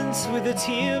innocence with a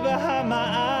tear behind my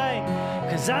eye,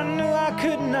 'cause I knew I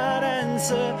could not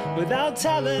answer without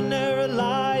telling her a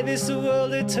lie. This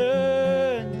world it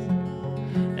turns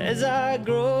as I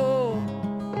grow.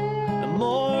 The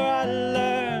more I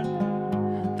learn,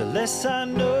 the less I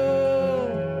know.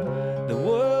 The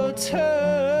world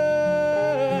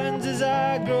turns as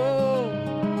I grow.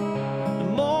 The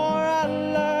more I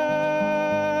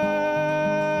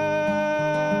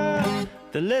learn,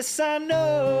 the less I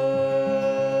know.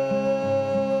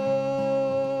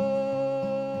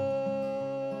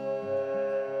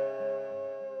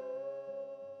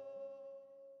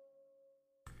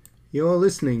 You're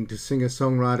listening to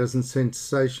singer-songwriters and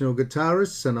sensational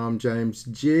guitarists, and I'm James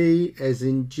G, as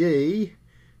in G.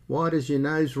 Why does your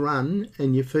nose run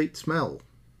and your feet smell?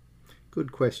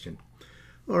 Good question.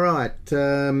 Alright,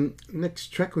 next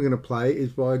track we're going to play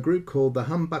is by a group called the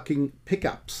Humbucking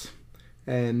Pickups.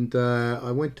 And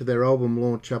I went to their album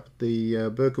launch up at the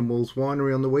Birkenwalls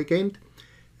Winery on the weekend.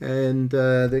 And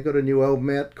they've got a new album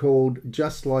out called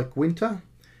Just Like Winter.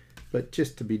 But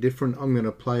just to be different, I'm going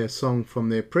to play a song from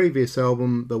their previous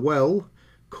album, The Well,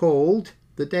 called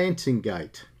The Dancing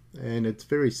Gate. and it's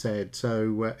very sad,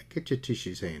 so get your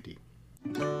tissues handy.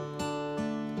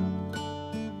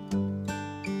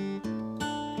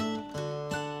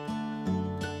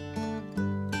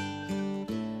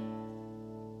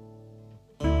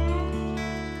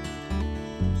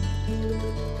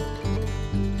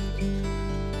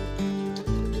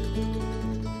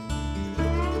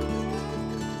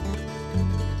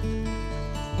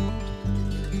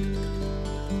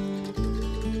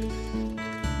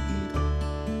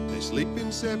 Sleep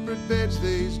in separate beds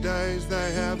these days.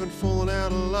 They haven't fallen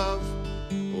out of love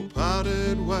or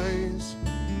parted ways.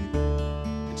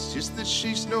 It's just that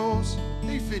she snores,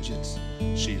 he fidgets.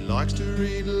 She likes to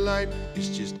read late. It's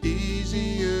just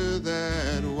easier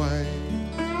that way.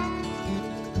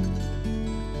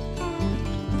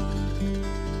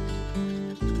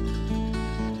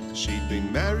 She'd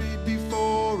been married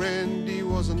before and he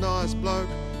was a nice bloke.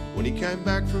 When he came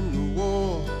back from the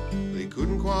war, he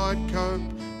couldn't quite cope.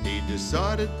 He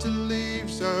decided to leave,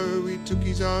 so he took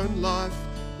his own life.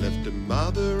 Left a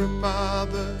mother, a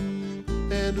father,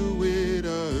 and a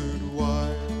widowed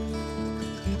wife.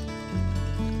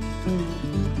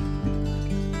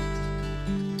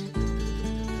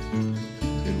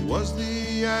 It was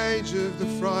the age of the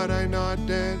Friday night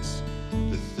dance.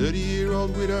 The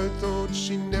 30-year-old widow thought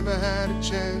she never had a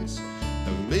chance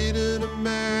of meeting a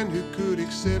man who could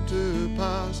accept her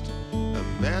past, a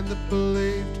man that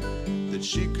believed that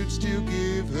she could still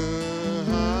give her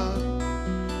heart.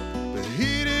 But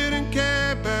he didn't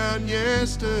care about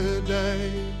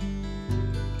yesterday.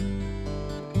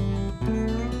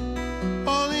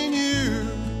 All he knew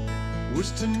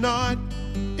was tonight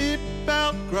it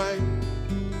felt great.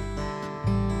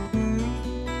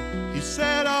 He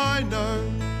said, I know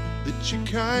that you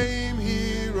came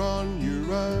here on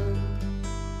your own.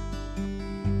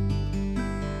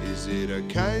 Is it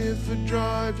okay if I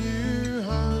drive you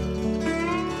home?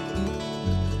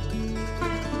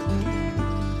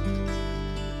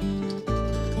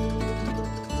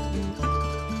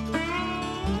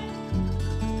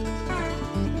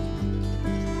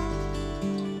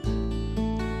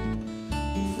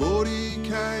 40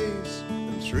 Ks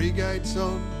and 3 gates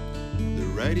on. The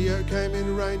radio came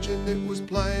in range and it was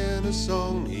playing a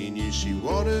song. He knew she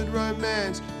wanted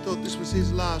romance, thought this was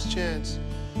his last chance.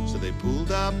 So they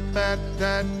pulled up at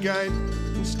that gate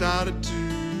and started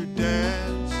to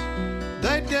dance.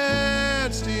 They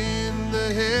danced in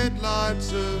the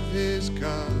headlights of his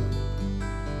car.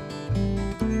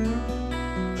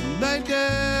 And they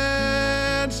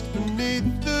danced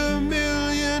beneath the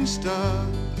million stars.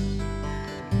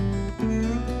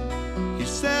 He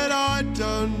said, I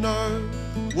don't know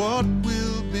what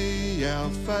will be our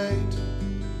fate,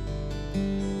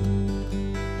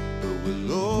 but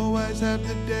we'll always have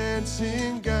the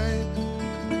dancing gate.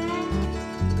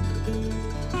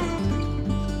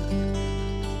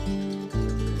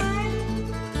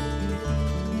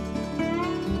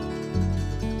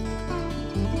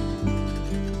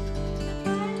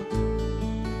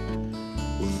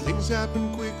 Things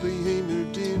happened quickly, he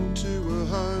moved into a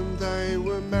home. They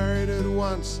were married at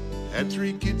once, had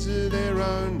 3 kids of their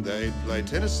own. They'd play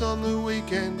tennis on the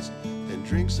weekends and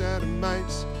drinks out of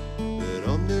mates. But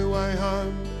on their way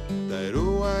home, they'd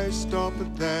always stop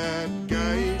at that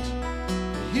gate.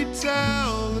 He'd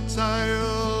tell the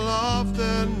tale of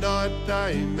the night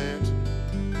they met.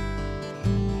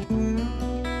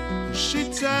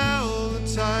 She'd tell the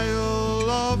tale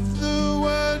of the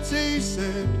words he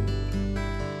said.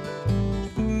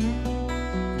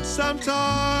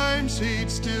 Sometimes he'd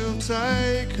still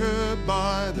take her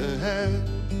by the hand,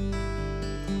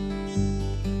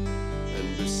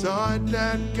 and beside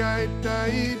that gate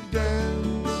they'd dance.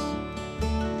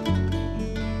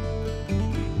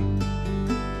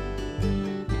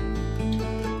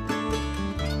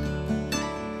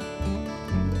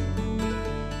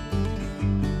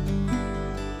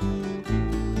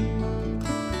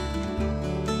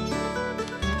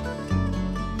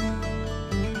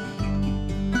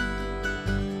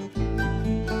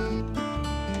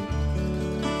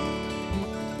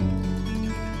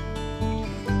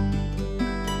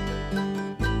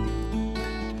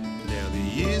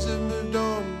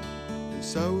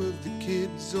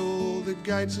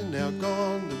 Gates are now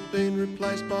gone, they've been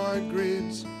replaced by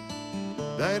grids.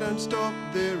 They don't stop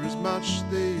there as much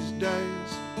these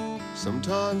days.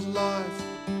 Sometimes life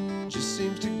just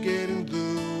seems to get in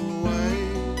the way,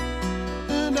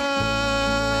 and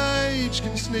age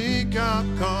can sneak up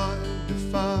kind of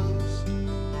fast.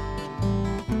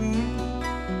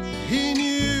 He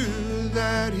knew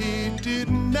that he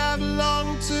didn't have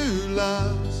long to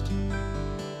last,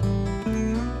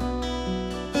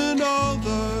 and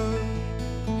although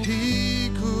he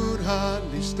could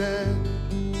hardly stand, stand.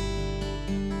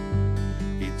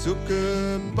 He took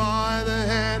her by the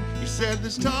hand. He said,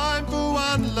 there's time for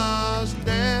one last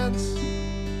dance.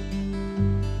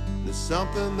 There's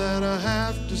something that I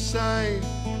have to say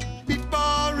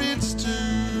before it's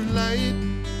too late.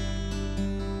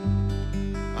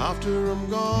 After I'm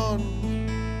gone,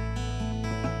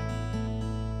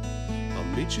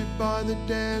 I'll meet you by the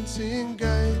dancing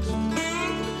gate.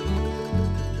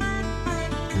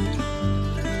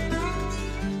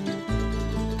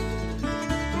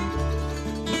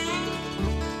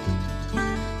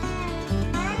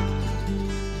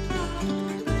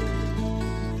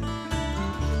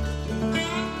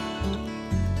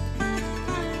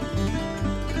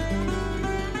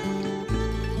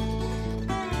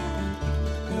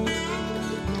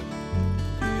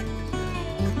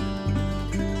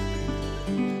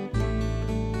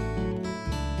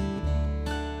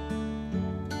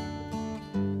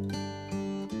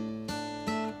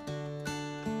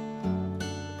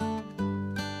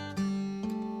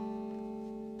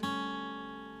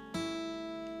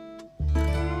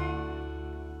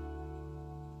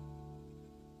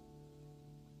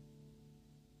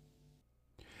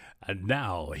 And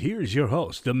now, here's your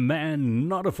host, the man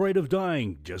not afraid of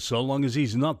dying, just so long as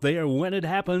he's not there when it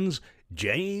happens,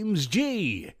 James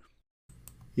G.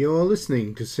 You're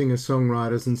listening to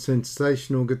singer-songwriters and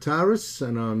sensational guitarists,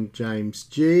 and I'm James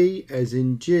G, as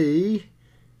in G.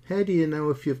 How do you know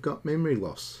if you've got memory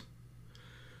loss?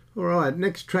 Alright,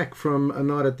 next track from A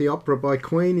Night at the Opera by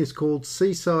Queen is called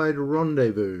Seaside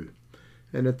Rendezvous,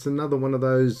 and it's another one of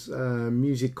those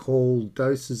music hall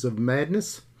doses of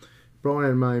madness.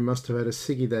 Brian May must have had a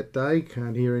ciggy that day,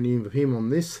 can't hear any of him on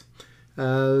this.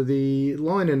 The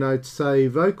liner notes say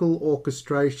vocal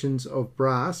orchestrations of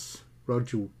brass,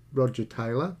 Roger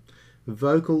Taylor,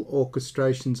 vocal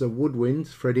orchestrations of woodwinds,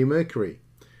 Freddie Mercury.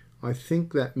 I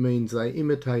think that means they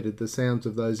imitated the sounds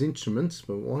of those instruments,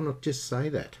 but why not just say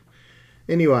that?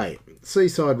 Anyway,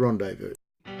 Seaside Rendezvous.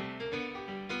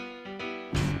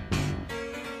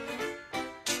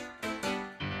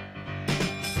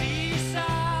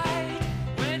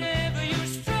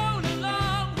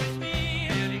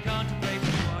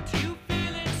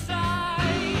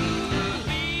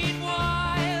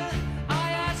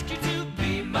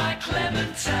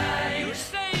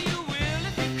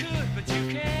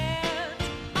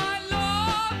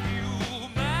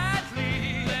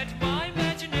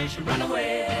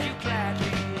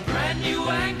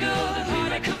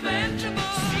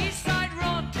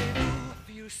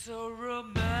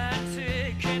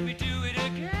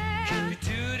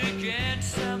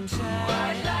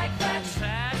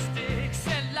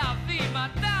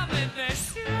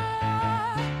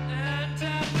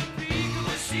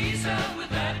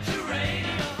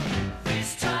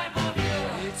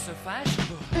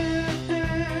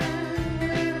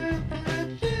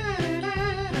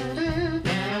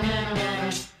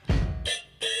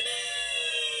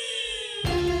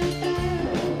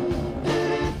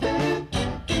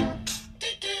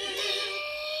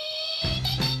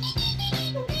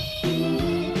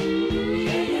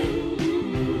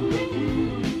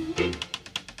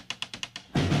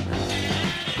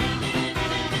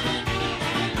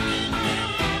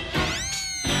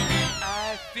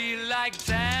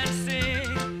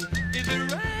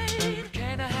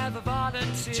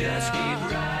 Just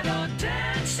keep right on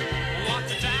dancing. What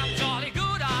a damn jolly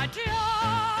good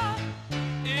idea.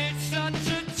 It's such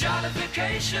a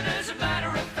jollification, as a matter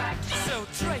of fact. So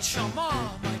très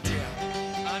charmant, my dear.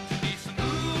 Underneath the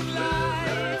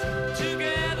moonlight,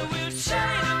 together we'll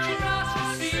sail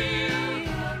across the sea,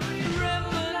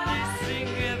 reminiscing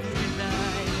every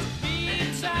night.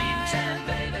 Meantime,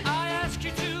 baby, I ask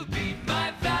you to be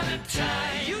my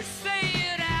Valentine. You say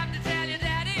you'd have to tell your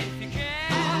daddy if you can.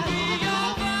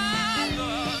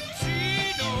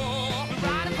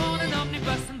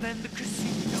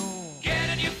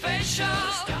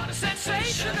 Start a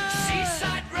sensation.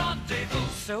 Seaside rendezvous.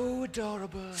 So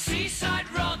adorable. Seaside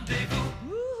rendezvous.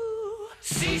 Woo.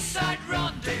 Seaside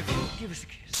rendezvous. Give us a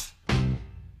kiss.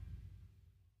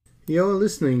 You're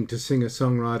listening to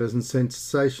singer-songwriters and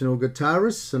sensational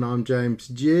guitarists, and I'm James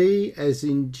G, as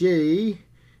in G.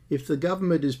 If the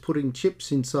government is putting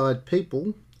chips inside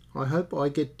people, I hope I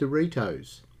get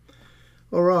Doritos.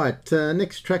 Alright,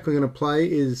 next track we're going to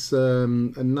play is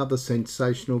another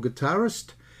sensational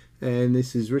guitarist. And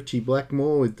this is Ritchie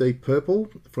Blackmore with Deep Purple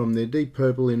from their Deep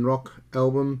Purple in Rock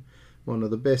album, one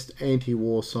of the best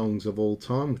anti-war songs of all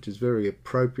time, which is very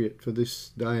appropriate for this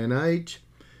day and age,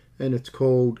 and it's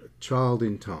called Child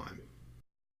in Time.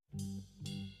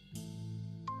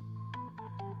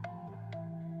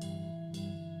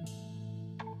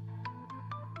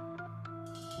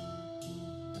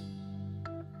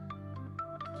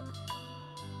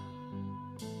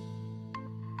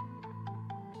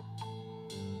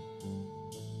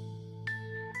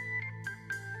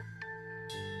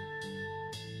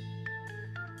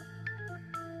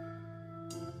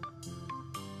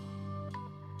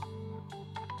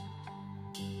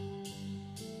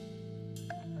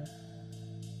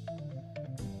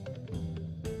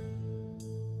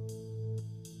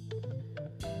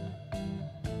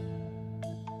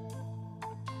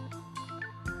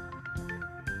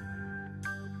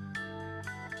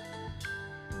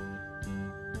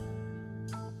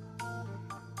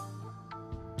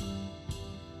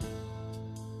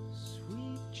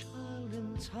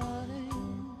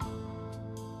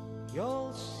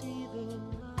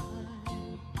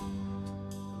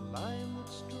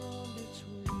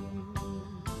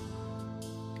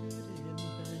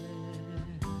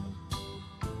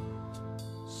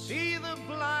 see the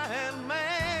blind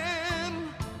man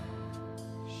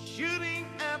shooting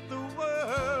at the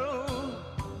world.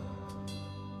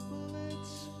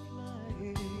 Bullets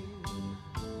flying,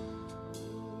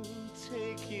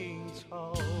 taking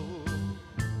toll.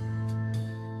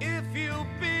 If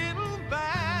you've been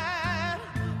bad,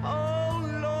 oh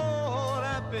Lord,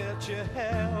 I bet you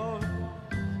have,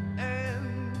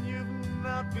 and you've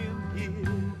not been hit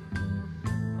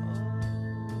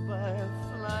by a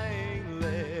flying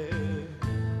lead.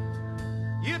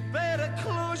 You better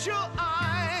close your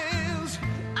eyes.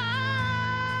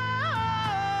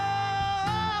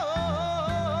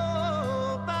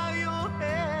 Oh, bow your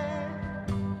head.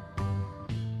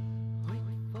 Wait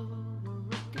for the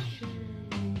ricochet.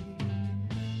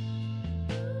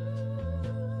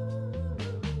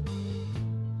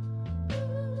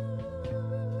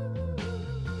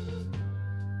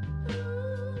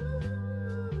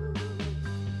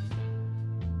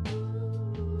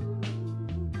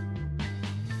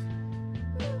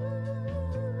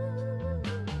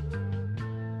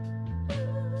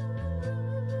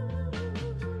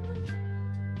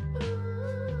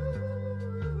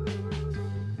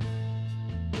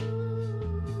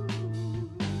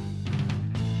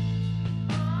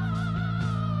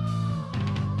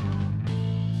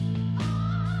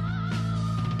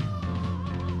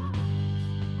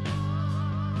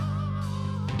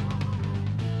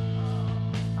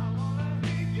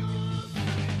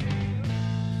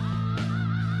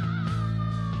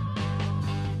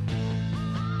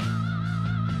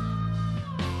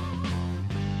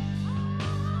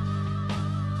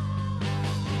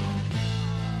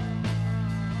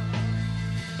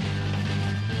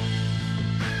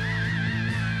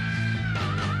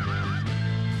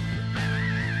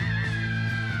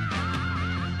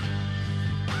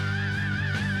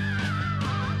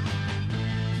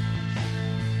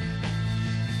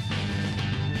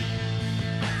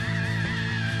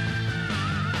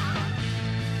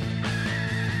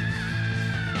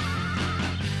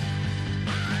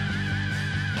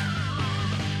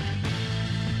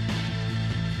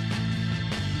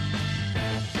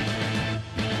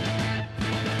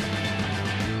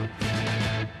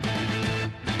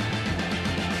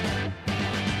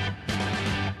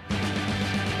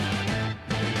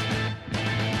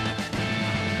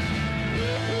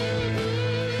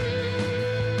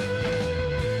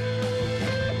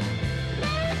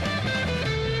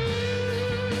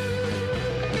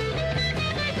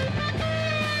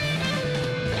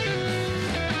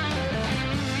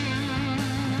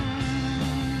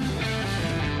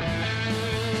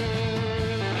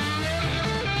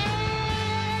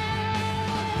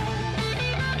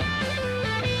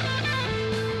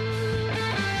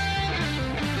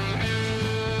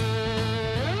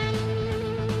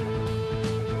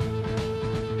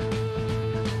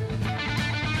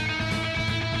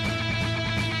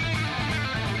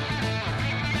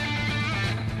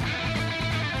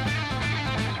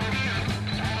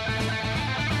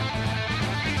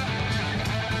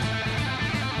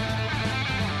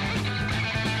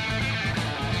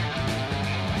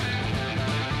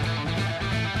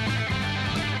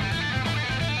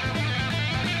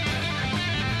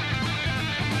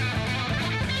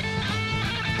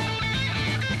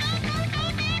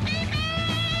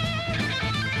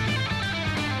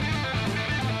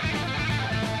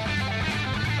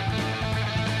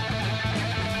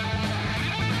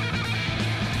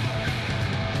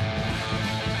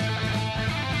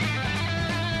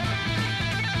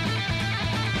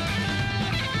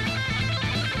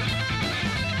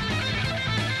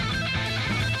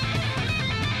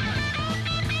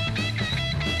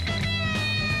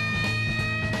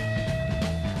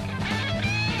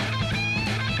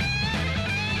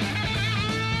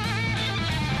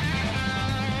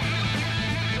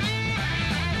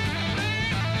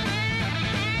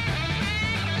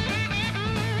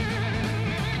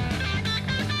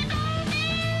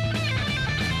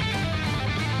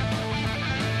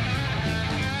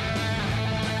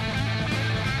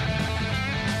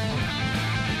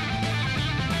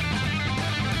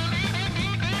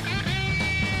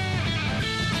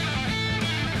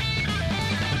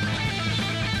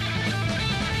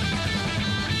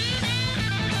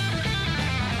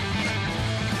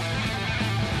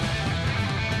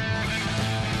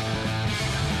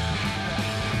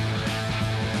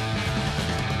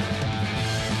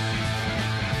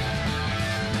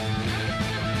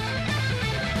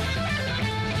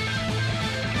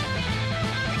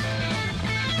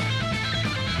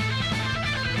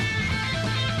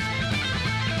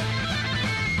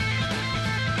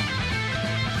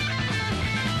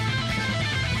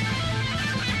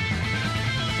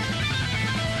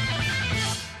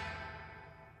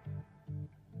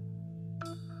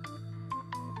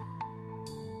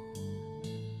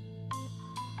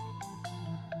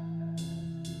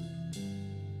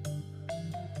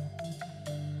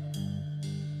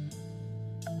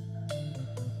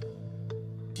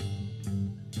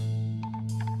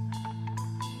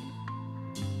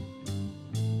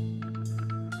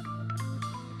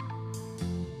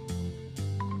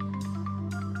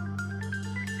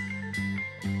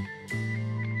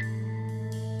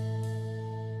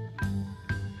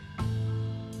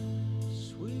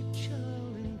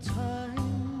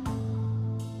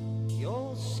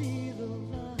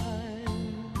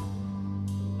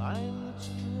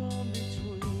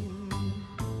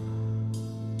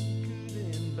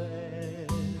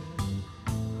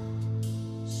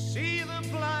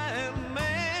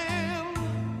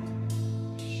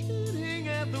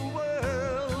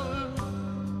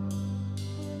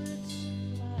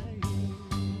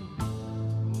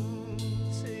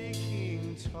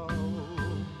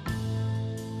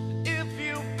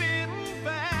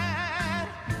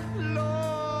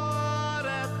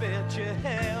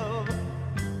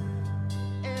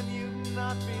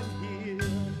 not been here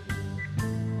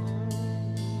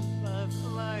by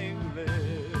flying there.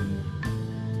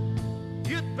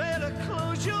 You'd better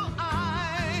close your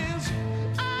eyes.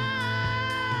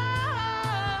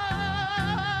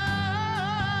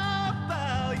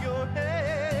 Bow your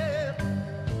head.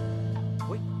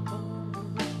 Wait for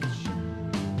the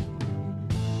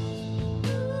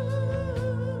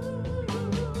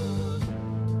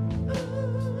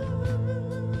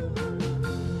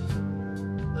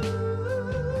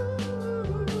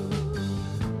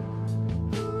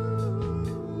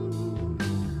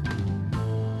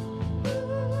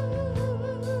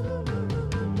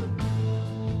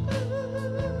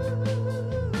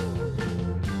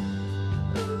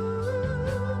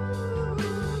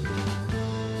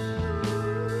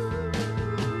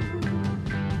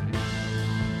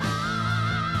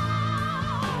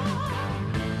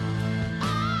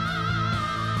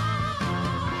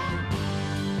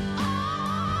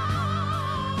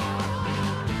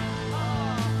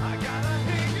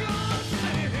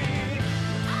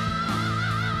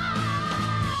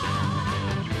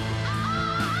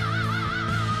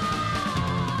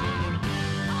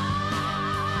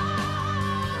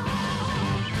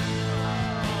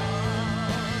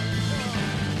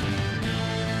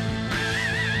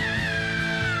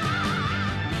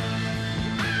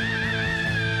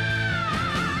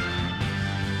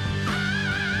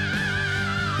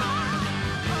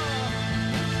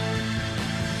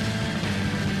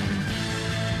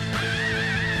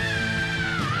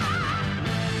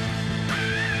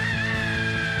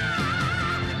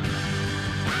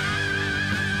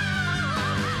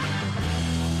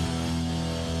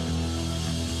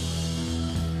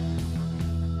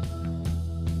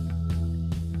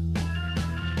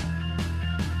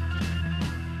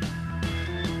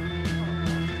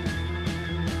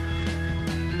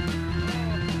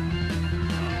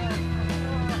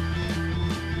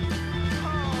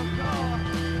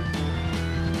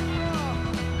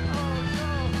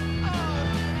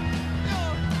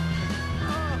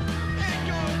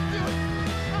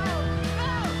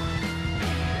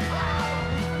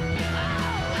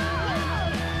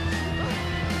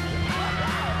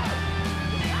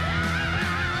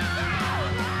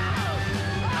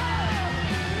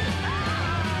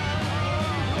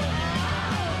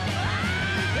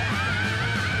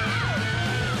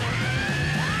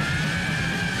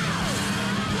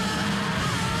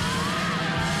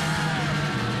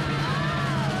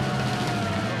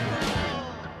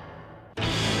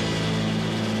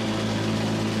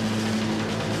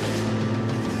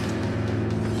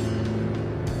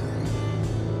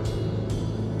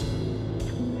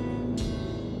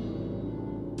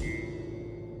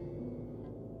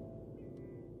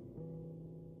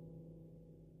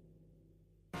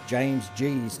James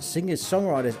G's singers,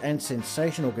 songwriters, and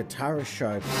sensational guitarist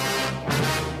show.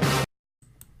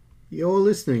 You're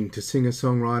listening to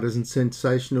singer-songwriters and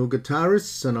sensational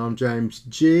guitarists, and I'm James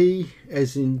G.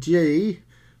 As in G,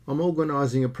 I'm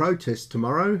organising a protest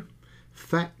tomorrow.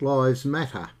 Fat Lives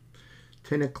Matter.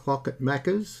 10 o'clock at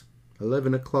Macca's,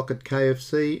 11 o'clock at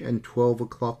KFC, and 12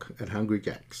 o'clock at Hungry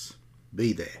Jack's.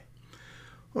 Be there.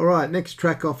 Alright, next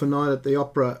track off A Night at the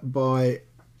Opera by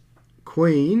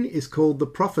Queen is called The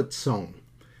Prophet's Song.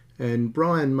 And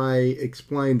Brian May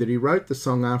explained that he wrote the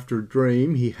song after a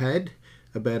dream he had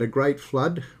about a great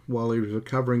flood while he was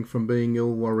recovering from being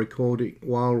ill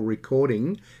while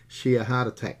recording Sheer Heart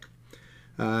Attack,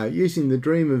 using the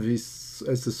dream of his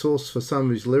as the source for some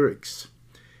of his lyrics.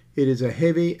 It is a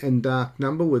heavy and dark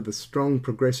number with a strong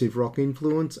progressive rock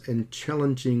influence and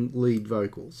challenging lead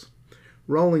vocals.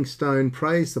 Rolling Stone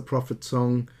praised The Prophet's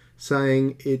Song,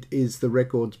 saying it is the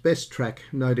record's best track,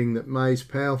 noting that May's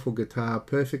powerful guitar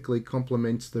perfectly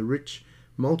complements the rich,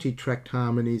 multi-tracked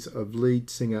harmonies of lead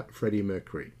singer Freddie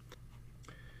Mercury.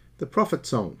 The Prophet's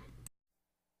Song.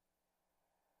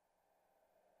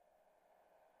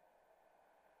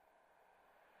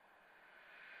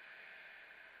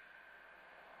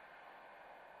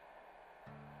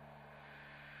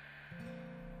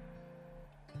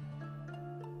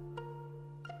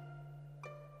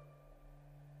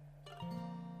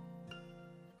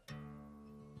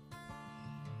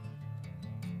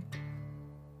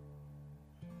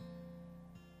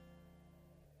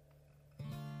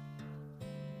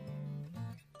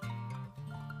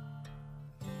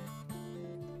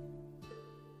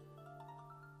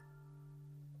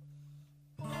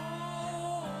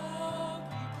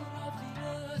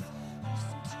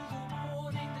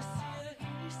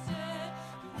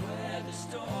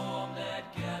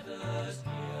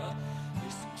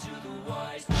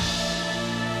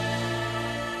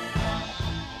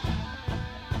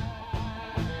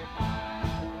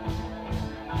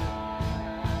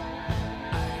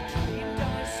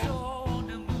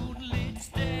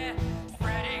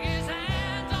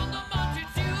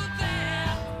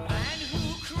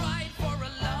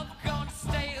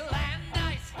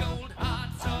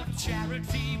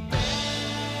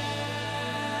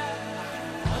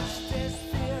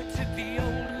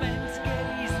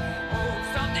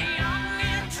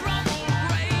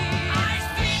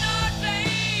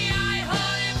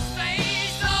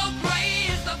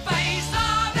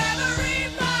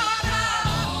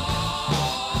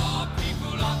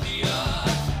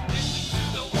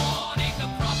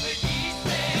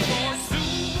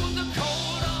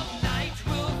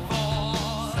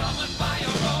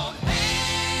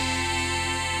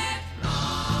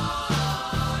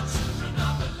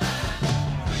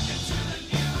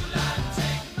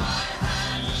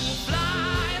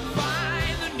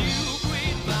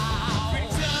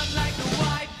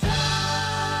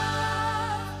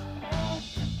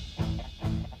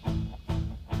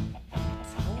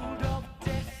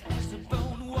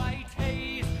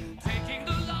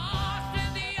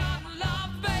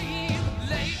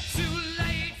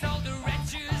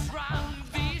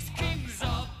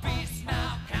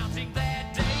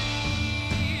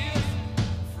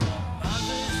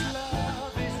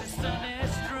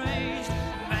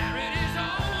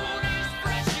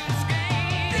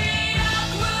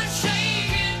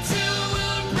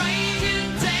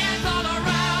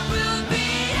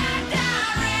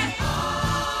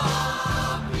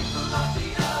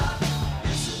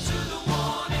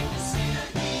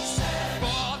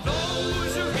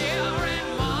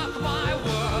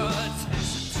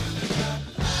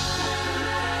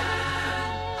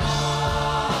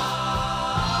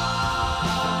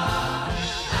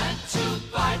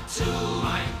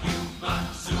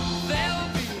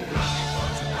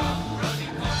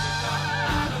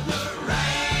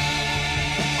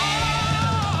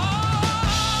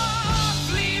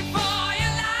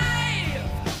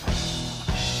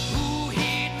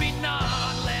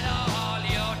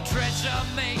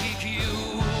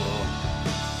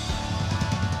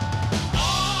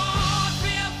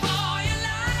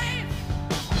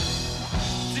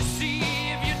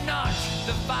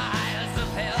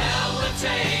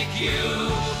 you.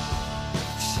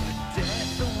 Shed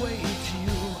death away to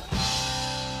you.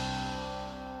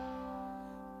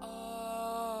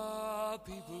 Ah,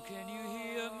 people, can you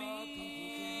hear me?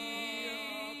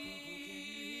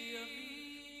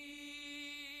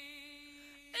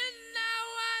 And now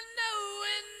I know,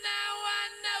 and now I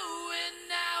know, and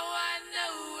now I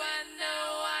know, I know,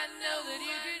 I know that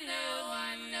you can hear me.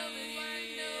 I know that you can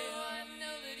hear me. I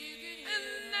know that you can hear me. And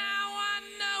now I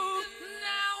know,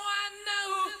 now I know,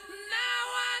 now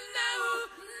I know,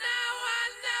 now I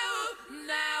know,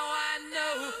 now I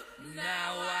know,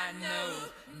 now I know,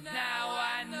 now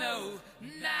I know,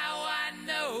 now I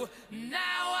know,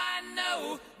 now I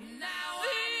know, now I know.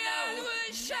 The earth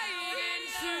will shake and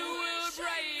two will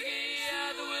break. The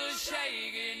earth will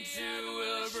shake and two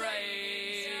will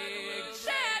break.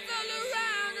 Circle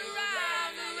around,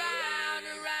 around, around,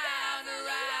 around,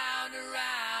 around, around,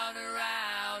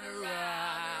 around, around,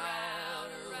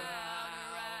 around,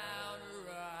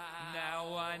 around. Now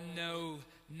I know,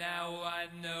 now I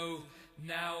know,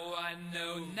 now I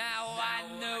know, now I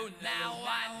know, now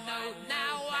I know,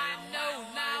 now I know,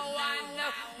 now I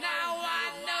know, now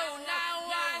I know, now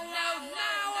I know,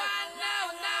 now I know,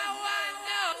 now I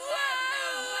know.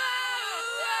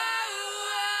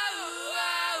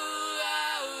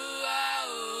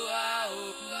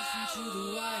 Listen to the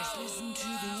wise, listen to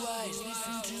the wise,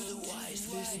 listen to the wise,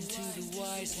 listen to the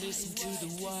wise, listen to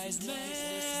the wise man.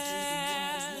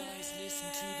 Listen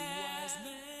to the wise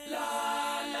man. La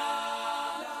la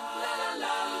la la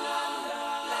la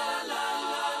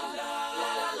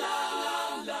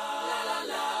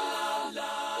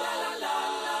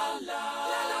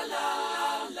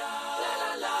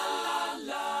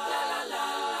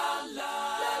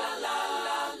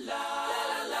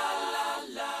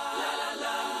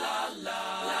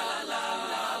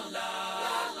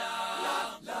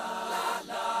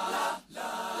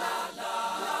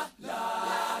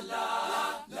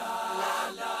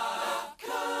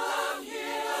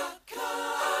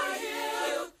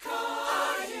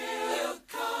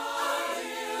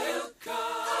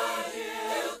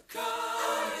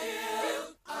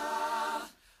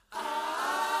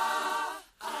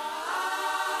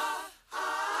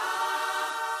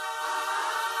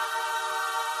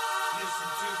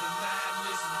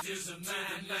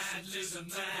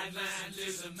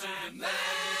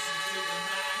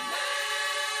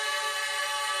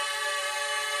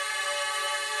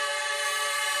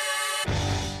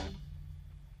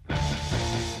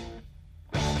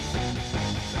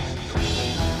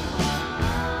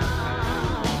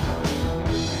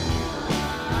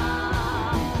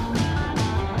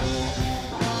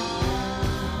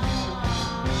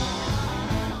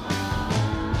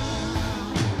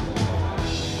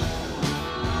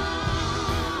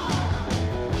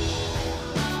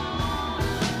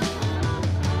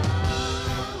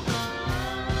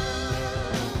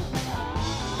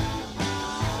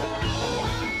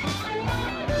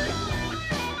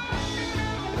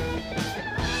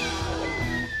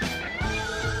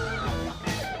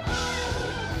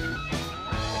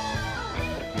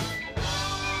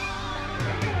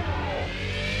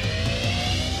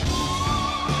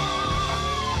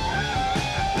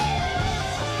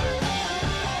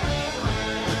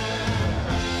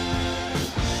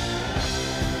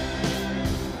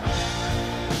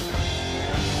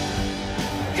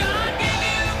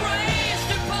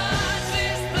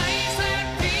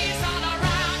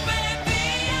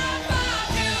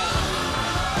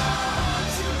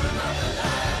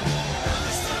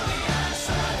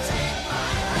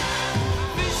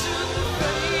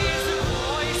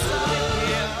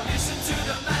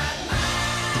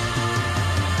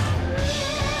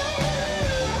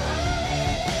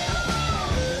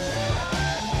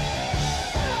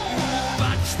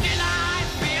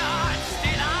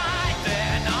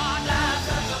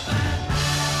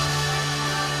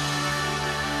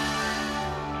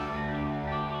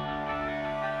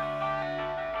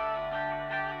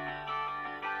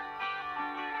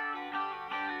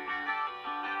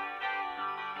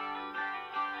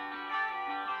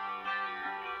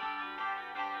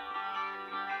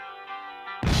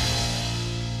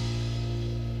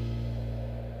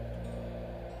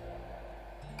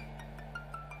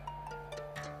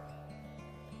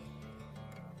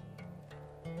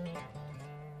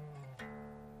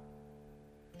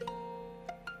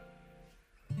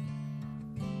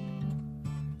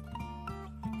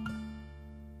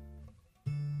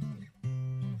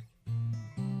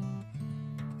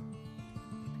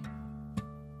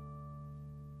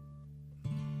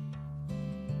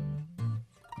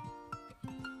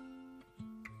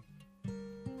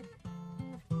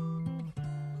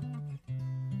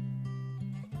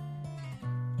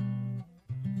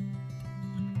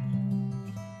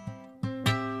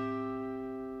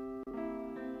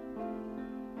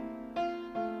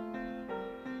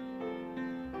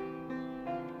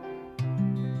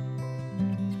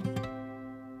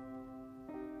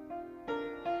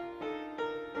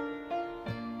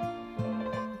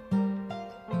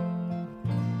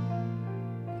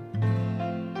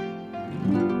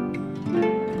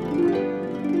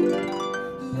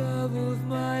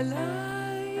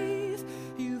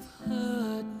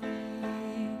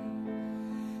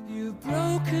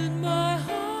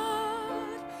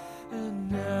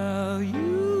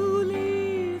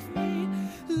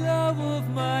of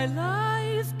my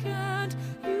life, can't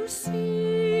you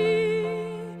see?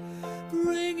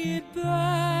 Bring it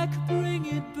back,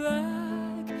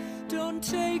 don't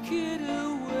take it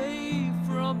away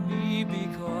from me,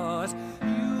 because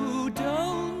you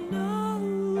don't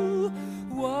know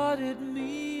what it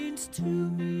means to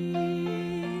me.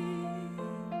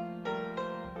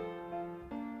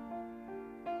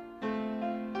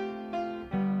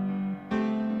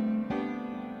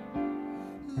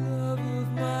 Love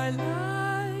of my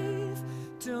life,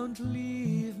 don't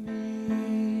leave me.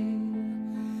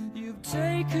 You've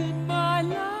taken my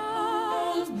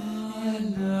love,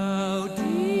 and now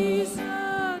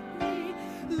desert me.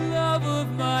 Love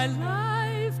of my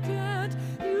life, can't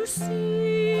you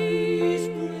see?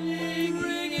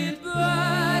 Bring it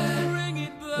back,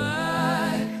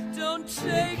 don't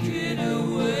take it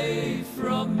away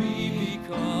from me,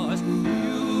 because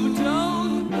you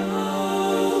don't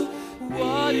know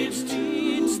what it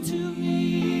means to me.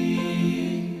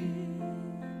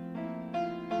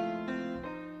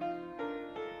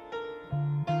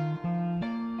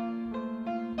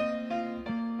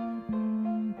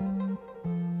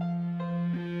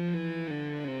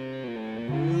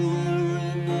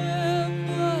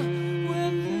 Remember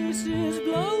when this is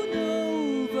blown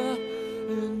over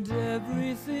and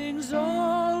everything's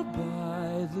all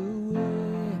by the way.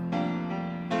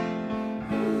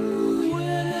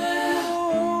 When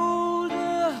I'm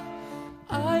older,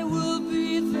 I will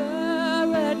be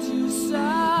there at your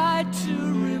side to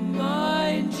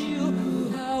remind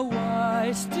you how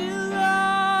I still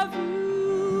love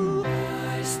you.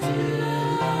 I still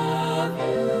love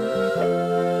you.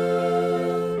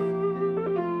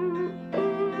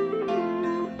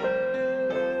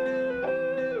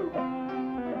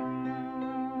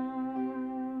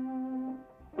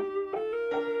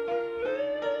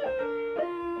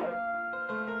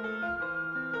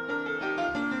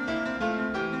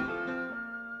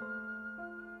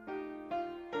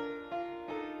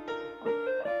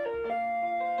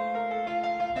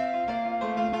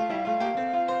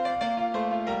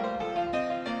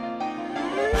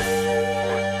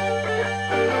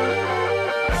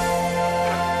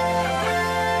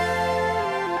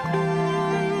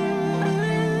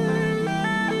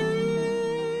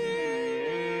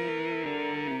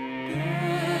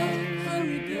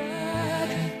 Hurry back,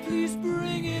 please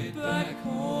bring it back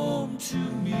home to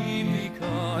me,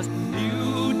 because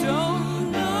you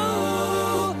don't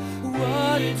know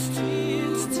what it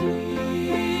means to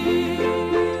me.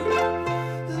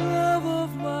 Love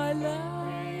of my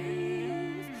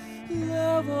life,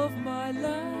 love of my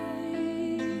life.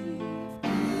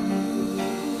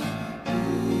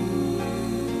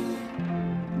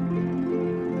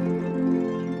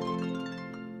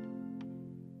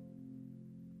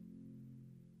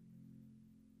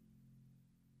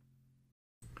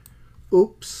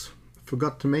 Oops,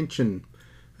 forgot to mention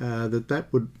that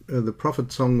would the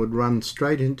Prophet song would run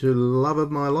straight into Love of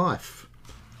My Life,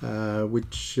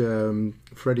 which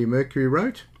Freddie Mercury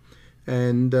wrote,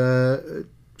 and it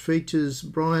features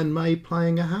Brian May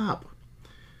playing a harp.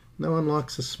 No one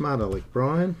likes a smart aleck,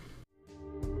 Brian.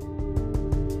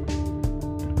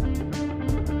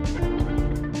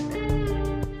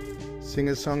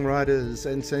 Singer-songwriters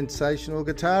and sensational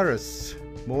guitarists.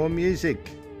 More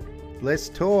music. Less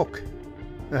talk.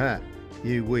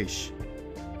 You wish.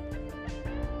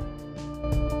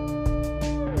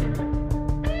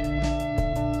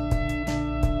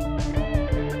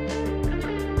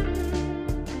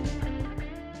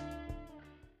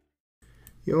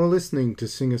 You're listening to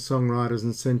singer-songwriters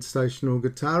and sensational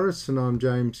guitarists, and I'm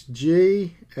James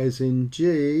G, as in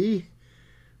G.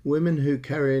 Women who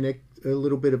carry a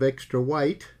little bit of extra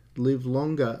weight live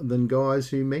longer than guys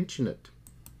who mention it.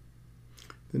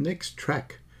 The next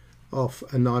track off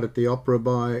A Night at the Opera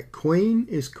by Queen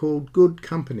is called Good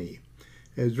Company.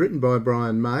 It was written by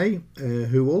Brian May,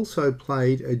 who also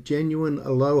played a genuine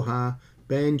aloha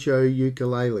banjo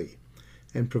ukulele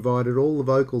and provided all the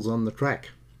vocals on the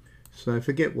track. So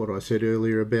forget what I said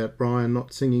earlier about Brian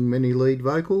not singing many lead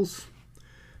vocals.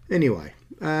 Anyway,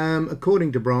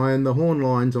 according to Brian, the horn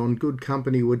lines on Good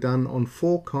Company were done on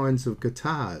 4 kinds of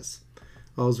guitars.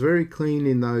 I was very keen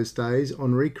in those days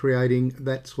on recreating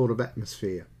that sort of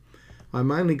atmosphere. I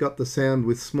mainly got the sound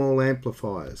with small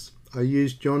amplifiers. I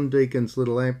used John Deacon's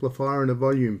little amplifier and a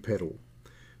volume pedal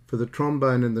for the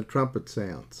trombone and the trumpet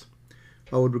sounds.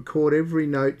 I would record every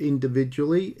note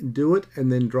individually, do it and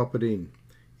then drop it in.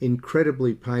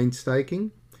 Incredibly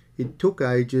painstaking. It took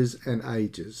ages and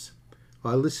ages.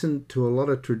 I listened to a lot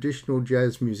of traditional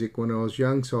jazz music when I was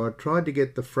young, so I tried to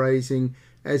get the phrasing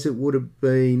as it would have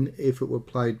been if it were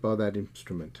played by that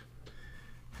instrument.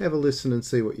 Have a listen and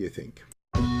see what you think.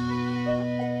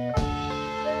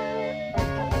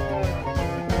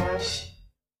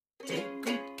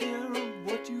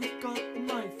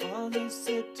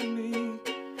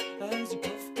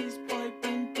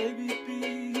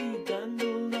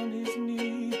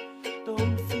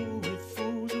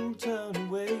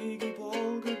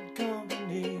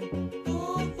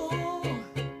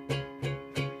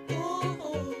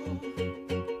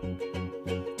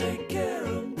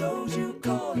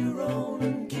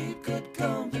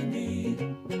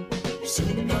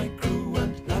 Soon my crew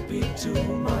went happy too,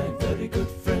 my very good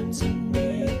friends and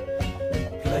me.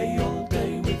 Play all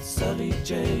day with Sally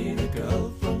J, the girl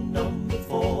from number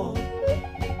 4.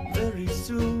 Very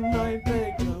soon I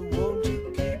begged her, won't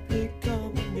you keep me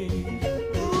company?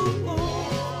 Ooh, ooh.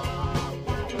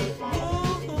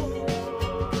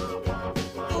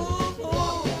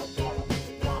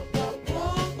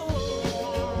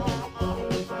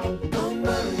 Come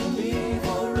marry me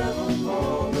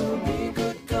forevermore, we'll be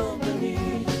good company.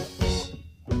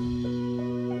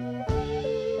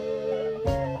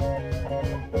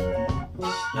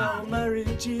 Now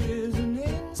marriage is an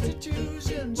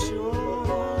institution,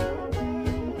 sure.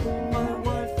 My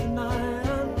wife and I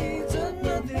are needs and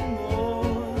nothing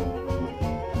more.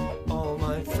 All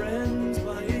my friends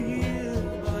by a year,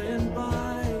 by and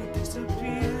by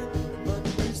disappear, but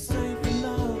we're safe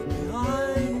enough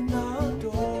behind our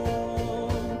door.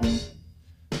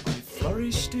 I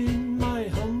flourished in my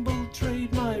humble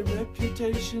trade, my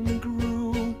reputation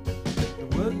grew. The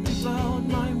work devoured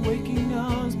my waking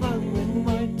hours, but when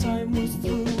my time was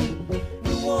through,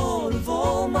 reward of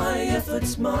all my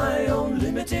efforts, my own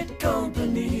limited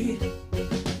company.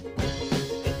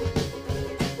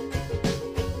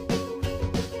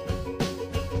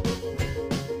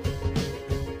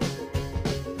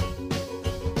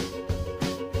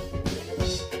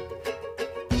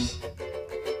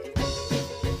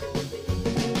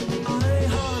 I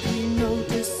hardly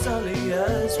noticed Sally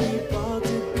as we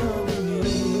parted company.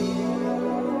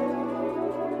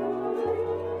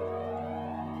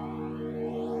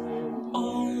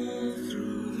 All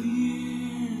through the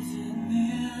years, in the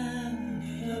end,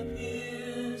 it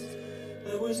appears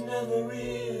there was never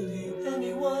really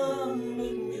anyone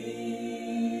but me.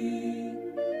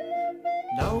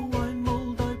 Now I'm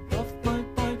old, I puff my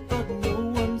pipe, but no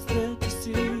one's there to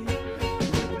see.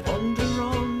 Ponder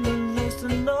on the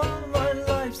lesson of my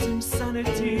life's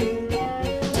insanity.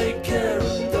 Take care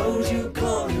of those you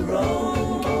call your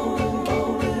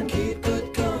own, and keep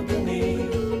good company.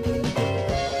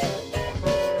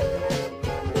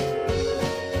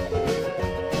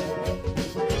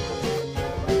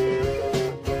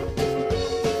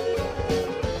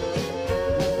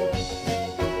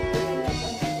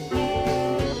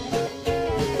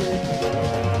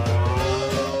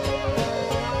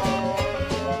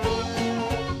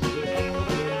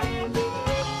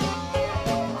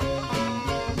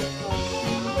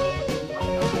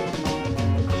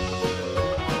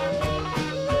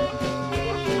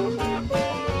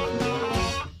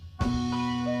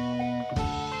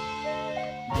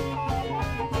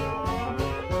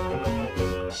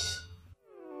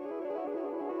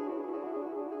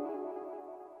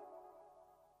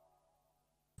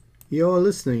 You're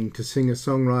listening to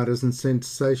singer-songwriters and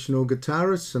sensational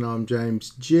guitarists, and I'm James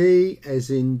G, as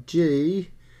in G.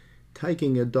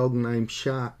 Taking a dog named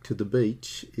Shark to the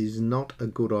beach is not a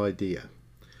good idea.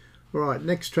 Right,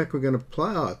 next track we're going to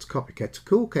play, it's Copycats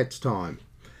Cool Cats time.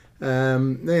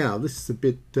 Now, this is a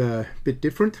bit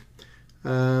different.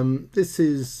 This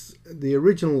is, the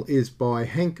original is by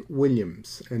Hank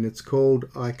Williams, and it's called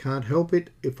I Can't Help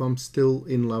It If I'm Still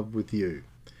in Love With You.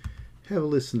 Have a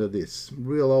listen to this,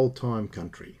 real old time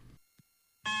country.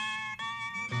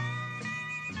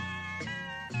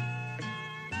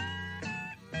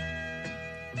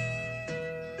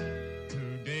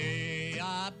 Today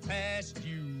I passed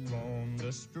you on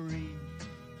the street,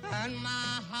 and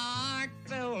my heart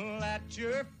fell at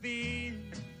your feet.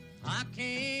 I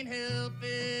can't help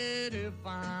it if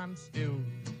I'm still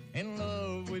in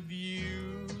love with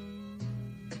you.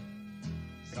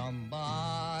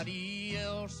 Somebody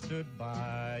else stood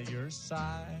by your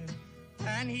side,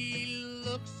 and he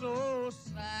looked so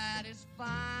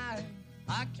satisfied.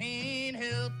 I can't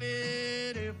help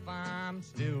it if I'm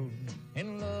still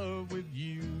in love with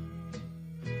you.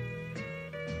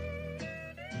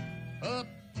 A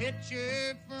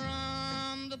picture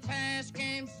from the past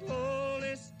came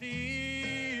slowly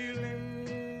stealing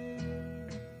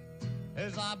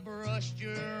as I brushed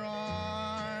your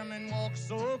arm and walked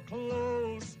so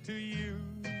close to you.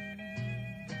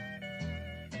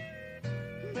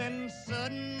 Then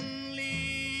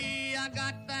suddenly I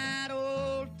got that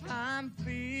old time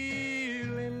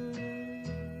feeling.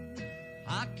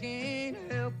 I can't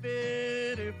help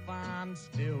it if I'm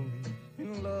still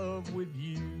in love with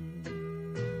you.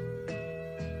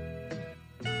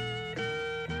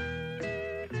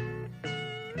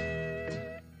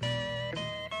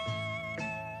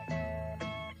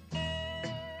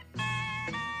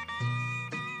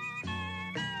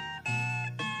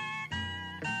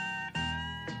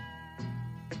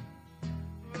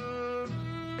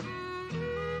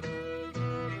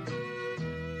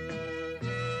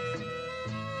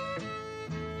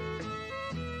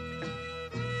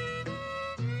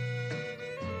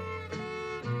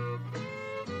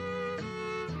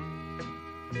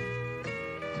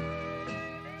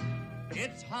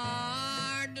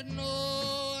 hard to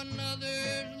know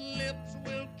another's lips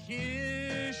will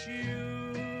kiss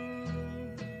you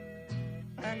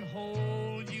and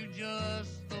hold you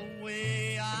just the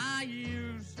way I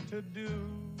used to do.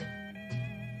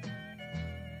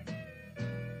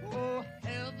 Oh,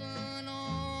 heaven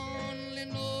only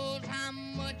knows how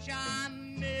much I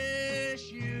miss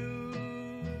you.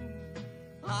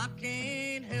 I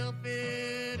can't help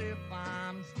it if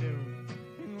I'm still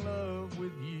in love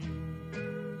with you.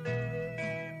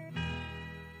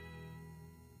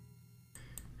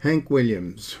 Hank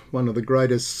Williams, one of the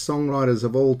greatest songwriters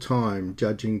of all time,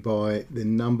 judging by the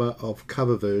number of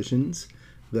cover versions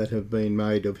that have been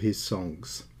made of his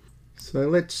songs. So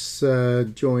let's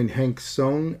join Hank's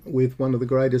song with one of the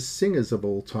greatest singers of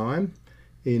all time,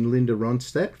 in Linda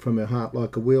Ronstadt from her Heart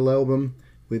Like a Wheel album,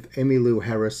 with Emmylou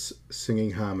Harris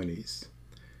singing harmonies.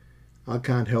 I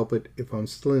Can't Help It If I'm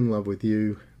Still in Love with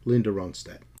You, Linda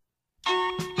Ronstadt.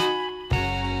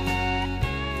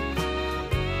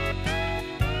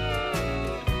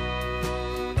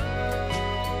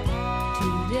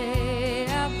 Today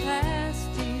I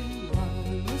passed you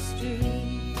on the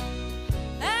street,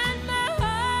 and my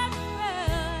heart fell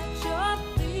at your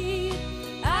feet.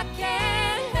 I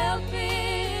can't help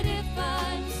it if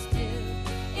I'm still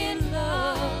in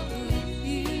love with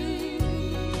you.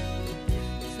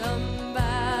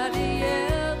 Somebody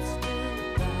else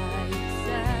stood by your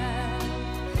side,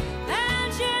 and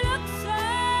she looked so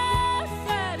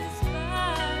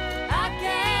satisfied. I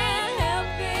can't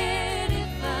help it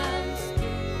if I'm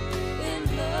still in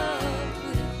love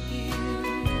with you.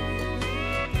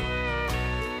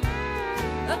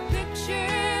 A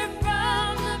picture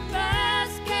from the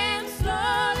past came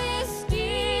slowly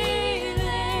stealing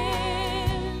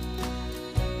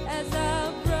as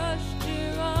I brushed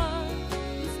your arm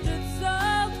and stood so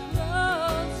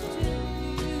close to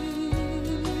you.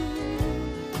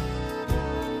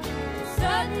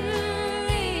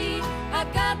 Suddenly I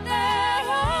got that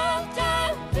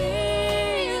hometown feeling.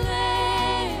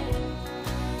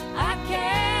 I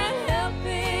can't help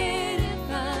it if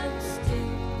I'm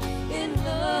still in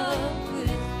love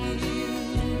with you.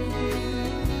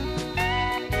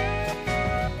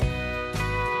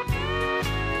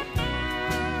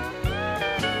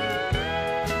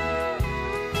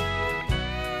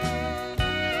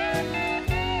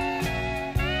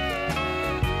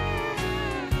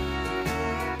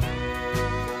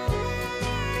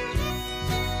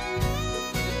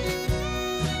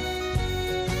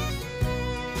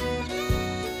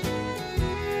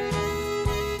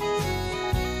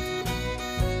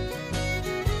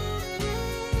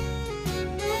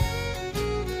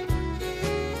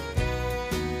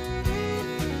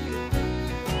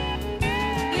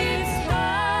 It's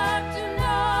hard to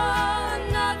know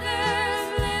another's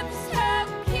lips have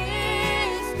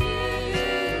kissed you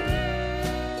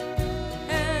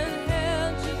and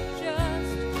held you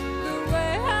just the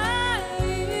way I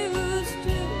used to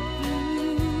do.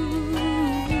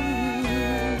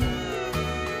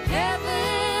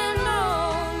 Heaven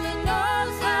only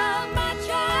knows how much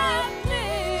I've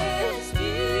missed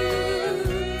you.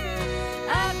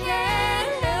 I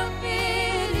can't help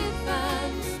it if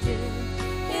I'm still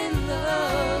in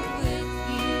love with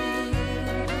you.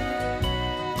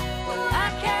 Well, I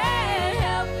can't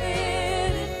help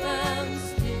it if I'm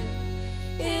still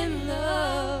in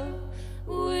love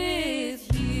with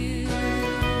you.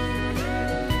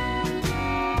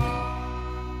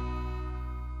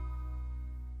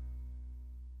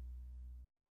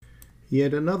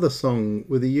 Yet another song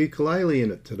with a ukulele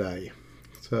in it today.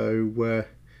 So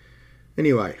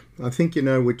anyway, I think you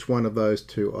know which one of those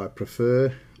two I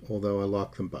prefer, although I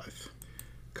like them both.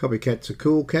 Copycats are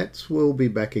cool cats. We'll be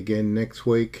back again next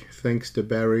week, thanks to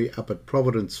Barry up at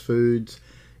Providence Foods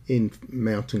in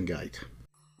Mountain Gate.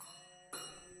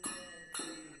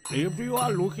 If you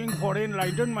are looking for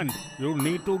enlightenment, you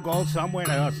need to go somewhere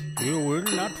else. You will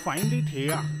not find it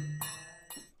here.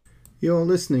 You're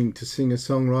listening to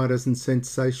singer-songwriters and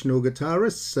sensational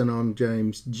guitarists, and I'm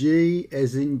James G,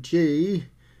 as in G.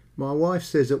 My wife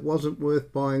says it wasn't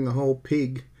worth buying a whole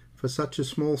pig for such a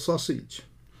small sausage.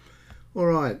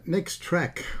 Alright, next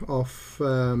track off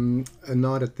A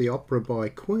Night at the Opera by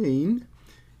Queen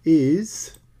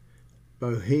is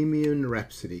Bohemian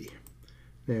Rhapsody.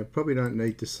 Now, probably don't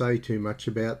need to say too much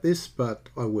about this, but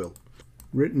I will.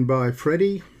 Written by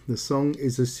Freddie, the song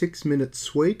is a 6-minute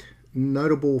suite,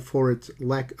 notable for its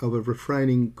lack of a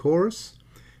refraining chorus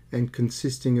and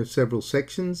consisting of several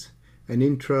sections, an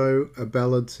intro, a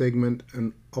ballad segment,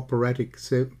 an operatic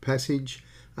passage,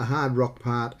 a hard rock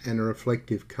part and a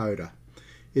reflective coda.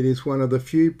 It is one of the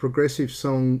few progressive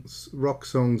rock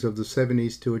songs of the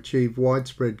 70s to achieve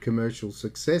widespread commercial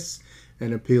success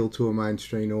and appeal to a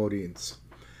mainstream audience.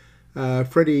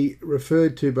 Freddie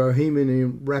referred to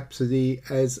Bohemian Rhapsody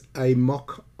as a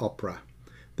mock opera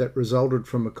that resulted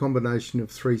from a combination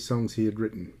of 3 songs he had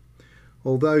written.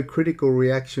 Although critical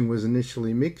reaction was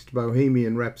initially mixed,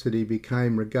 Bohemian Rhapsody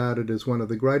became regarded as one of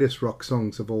the greatest rock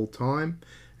songs of all time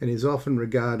and is often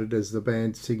regarded as the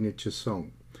band's signature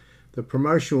song. The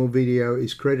promotional video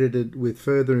is credited with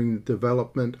furthering the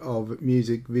development of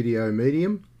music video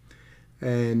medium,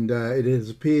 and it has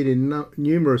appeared in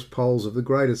numerous polls of the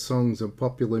greatest songs of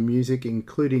popular music,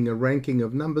 including a ranking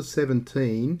of number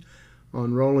 17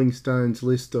 on Rolling Stone's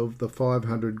list of the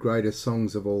 500 greatest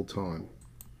songs of all time.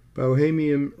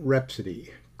 Bohemian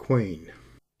Rhapsody, Queen.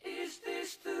 Is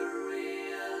this the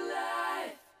real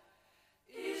life?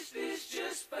 Is this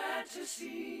just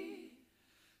fantasy?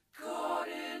 Caught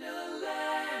in a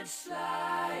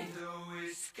landslide, no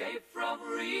escape from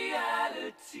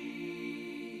reality.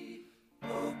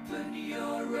 Open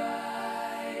your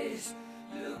eyes,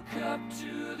 look up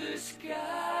to the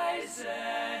skies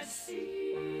and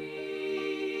see.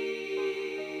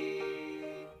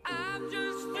 I'm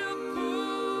just a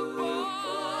poor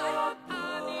boy,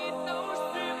 I need no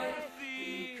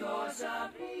sympathy, because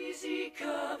I'm easy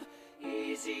come,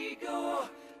 easy go,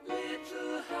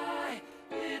 little high,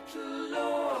 little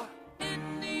low.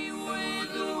 Any way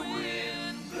the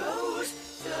wind blows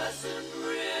doesn't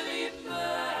really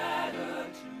matter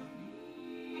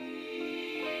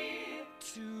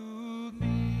to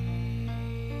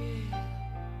me.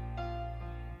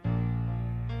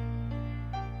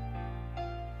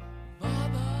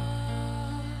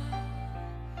 Mama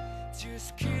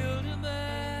just killed a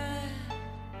man,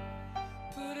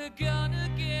 put a gun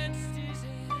against his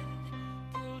head,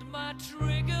 pulled my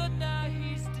trigger, now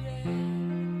he's dead.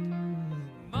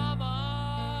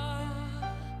 Mama,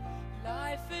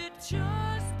 life had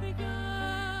just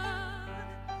begun,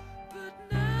 but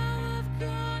now I've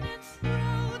gone and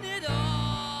thrown it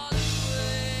all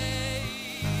away.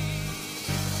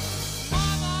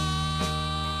 Mama,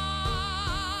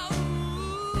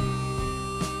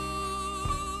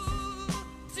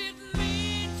 didn't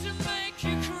mean to make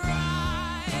you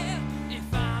cry.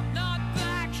 If I'm not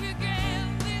back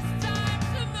again this time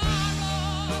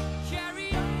tomorrow,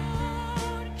 carry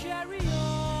on,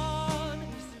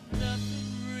 as if nothing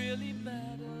really matters.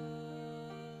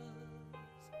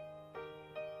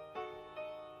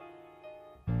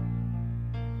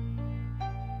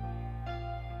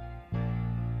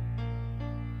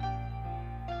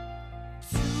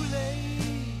 Too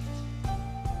late,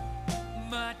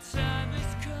 my time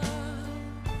has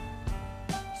come.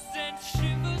 Sent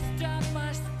shivers down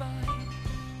my spine,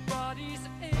 body's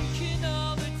aching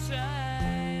all the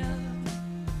time.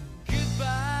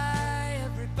 Goodbye,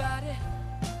 everybody,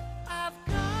 I've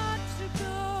got to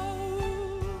go.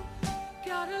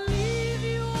 Gotta leave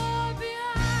you all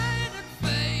behind and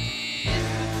face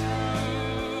the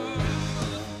truth.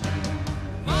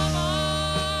 Mama,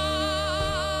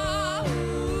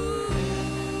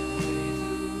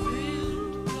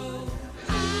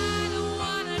 I don't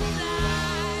wanna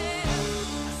die. I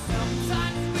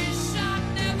sometimes wish I'd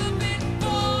never been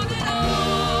born at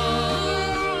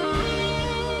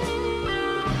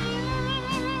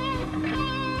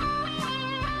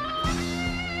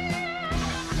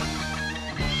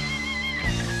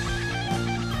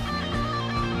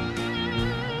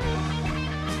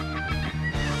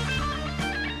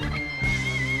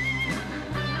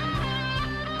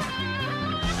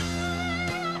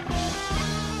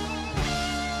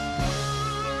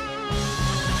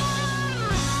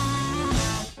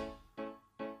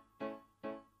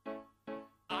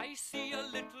I see a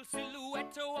little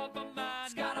silhouette of a man.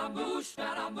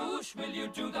 Scaramouche, will you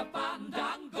do the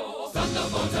fandango?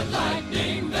 Thunderbolt and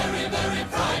lightning, very, very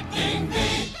frightening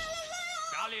me.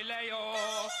 Galileo,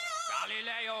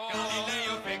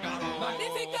 Figaro.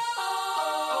 Magnifico!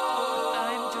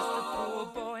 I'm just a poor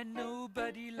boy,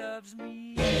 nobody loves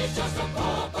me. He's just a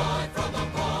poor boy from a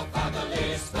poor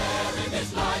family, sparing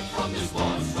his life from this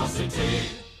monstrosity.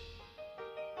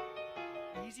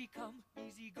 Easy come,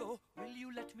 easy go, will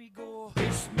you let me go?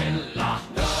 Bismillah,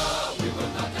 no, we will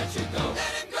not let you go.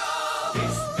 Let him go!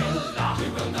 Bismillah, we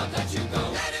will not let you go.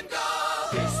 Let him go!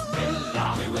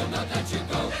 Bismillah, we will not let you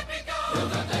go. Let me go! We'll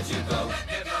not let you go. Let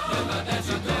me go! We'll not let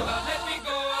you go. Let me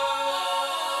go!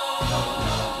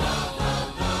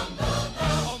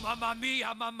 Oh, mamma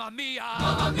mia, mamma mia.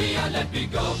 Mamma mia, let me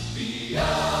go.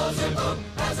 Beelzebub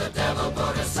has a devil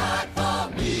put aside for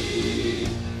me.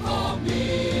 For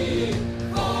me.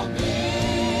 For me.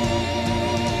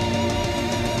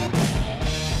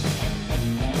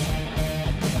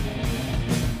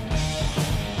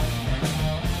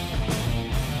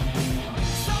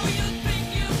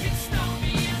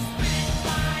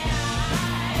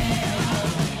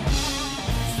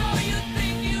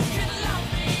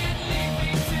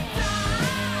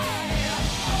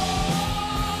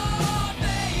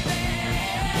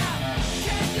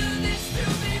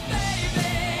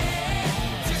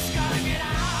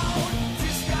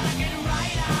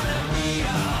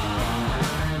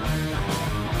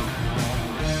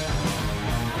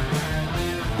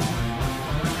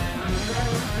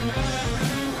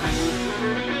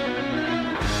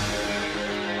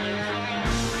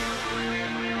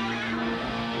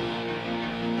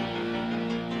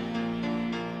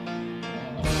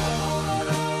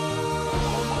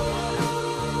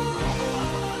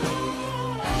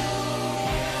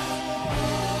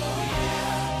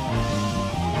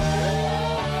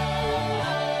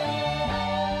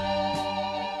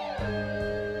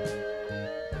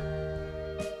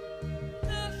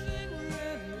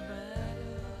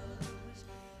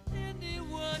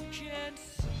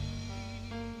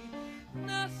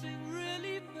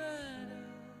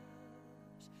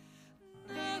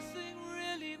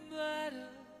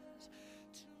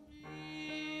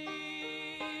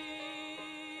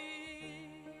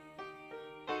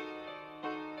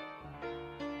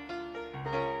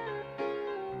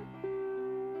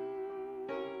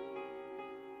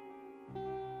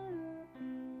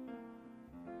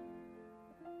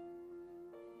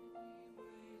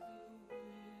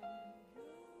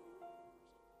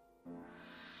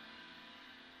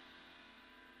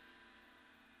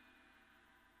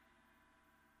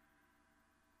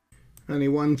 Only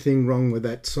one thing wrong with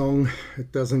that song,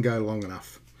 it doesn't go long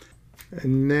enough.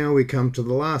 And now we come to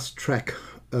the last track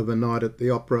of A Night at the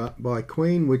Opera by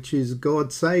Queen, which is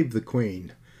God Save the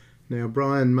Queen. Now,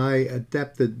 Brian May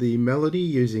adapted the melody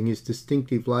using his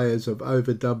distinctive layers of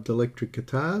overdubbed electric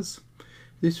guitars.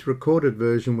 This recorded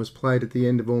version was played at the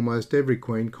end of almost every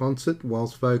Queen concert,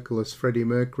 whilst vocalist Freddie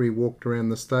Mercury walked around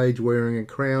the stage wearing a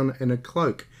crown and a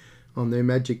cloak on their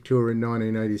Magic Tour in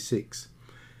 1986.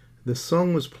 The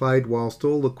song was played whilst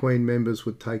all the Queen members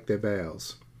would take their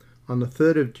bows. On the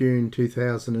 3rd of June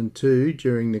 2002,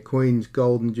 during the Queen's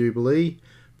Golden Jubilee,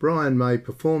 Brian May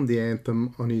performed the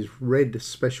anthem on his red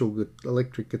special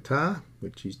electric guitar,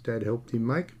 which his dad helped him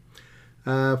make,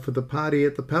 for the party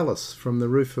at the Palace from the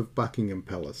roof of Buckingham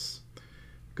Palace.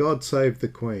 God Save the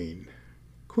Queen.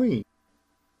 Queen.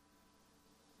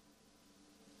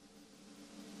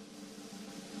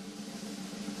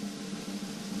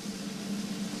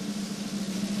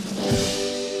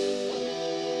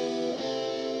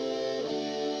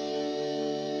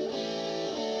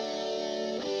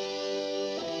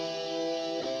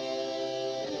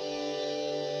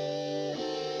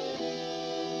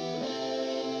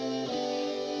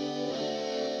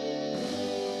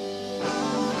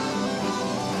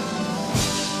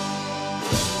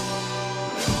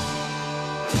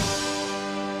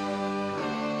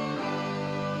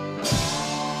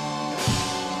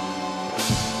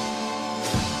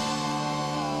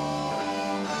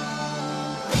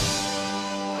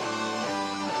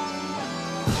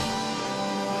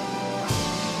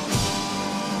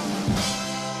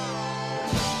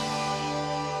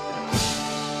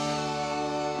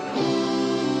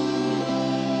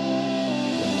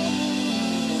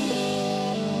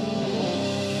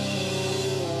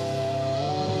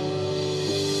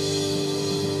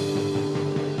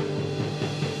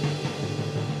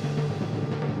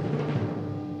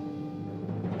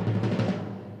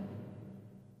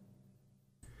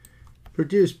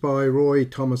 Produced by Roy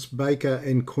Thomas Baker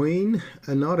and Queen,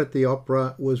 A Night at the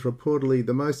Opera was reportedly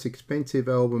the most expensive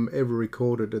album ever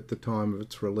recorded at the time of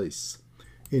its release.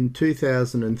 In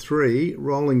 2003,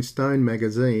 Rolling Stone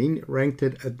magazine ranked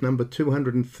it at number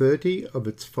 230 of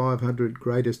its 500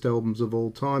 greatest albums of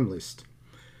all time list,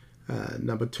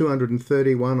 number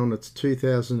 231 on its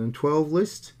 2012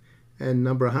 list, and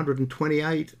number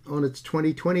 128 on its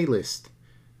 2020 list.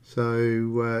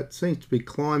 So it seems to be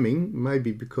climbing,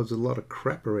 maybe because there's a lot of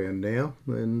crap around now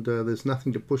and there's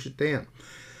nothing to push it down.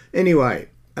 Anyway,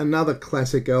 another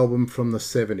classic album from the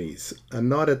 70s, A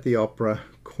Night at the Opera,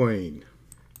 Queen.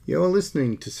 You're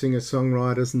listening to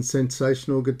singer-songwriters and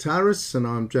sensational guitarists, and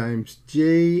I'm James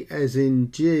G, as in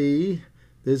G.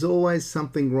 There's always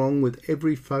something wrong with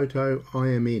every photo I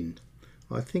am in.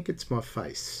 I think it's my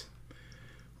face.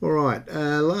 Alright,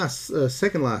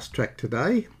 second last track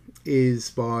today is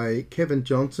by Kevin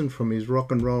Johnson from his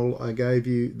Rock and Roll I Gave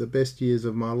You the Best Years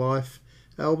of My Life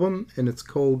album, and it's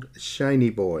called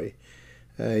Shaney Boy,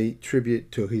 a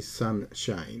tribute to his son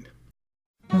Shane.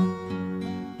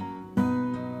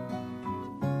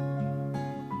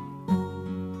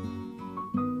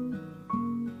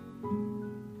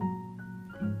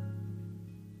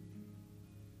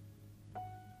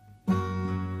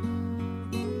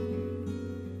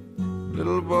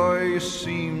 Little boy, you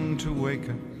seem to wake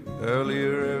up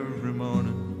earlier every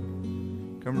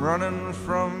morning, come running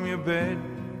from your bed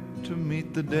to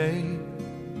meet the day,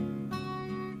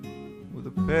 with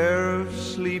a pair of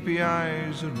sleepy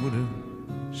eyes that would have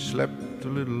slept a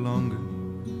little longer,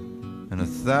 and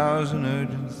 1,000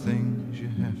 urgent things you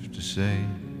have to say.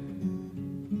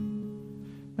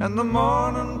 And the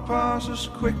morning passes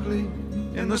quickly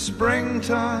in the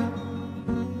springtime,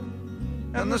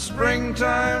 and the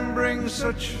springtime brings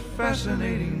such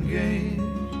fascinating games.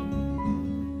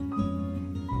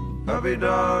 Puppy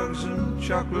dogs and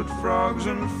chocolate frogs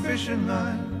and fishing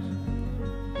lines,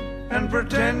 and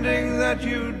pretending that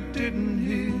you didn't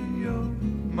hear your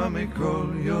mummy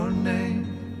call your name.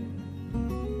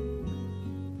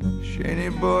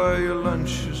 Shaney boy, your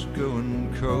lunch is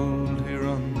going cold here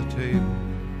on the table.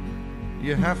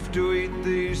 You have to eat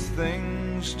these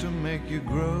things to make you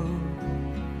grow.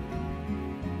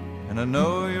 And I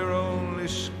know you're only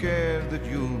scared that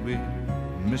you'll be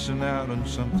missing out on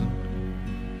something,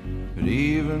 but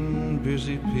even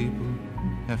busy people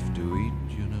have to eat,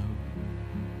 you know.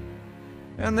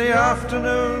 And the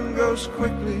afternoon goes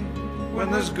quickly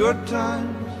when there's good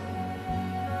times,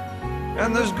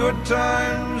 and there's good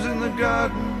times in the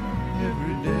garden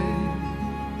every day.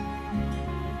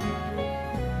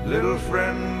 Little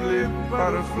friendly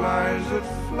butterflies that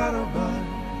flutter by,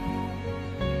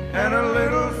 and a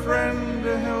little friend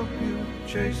to help you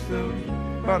chase those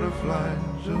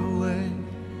butterflies away.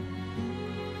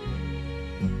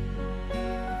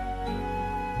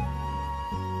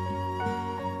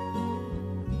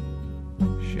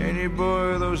 Shaney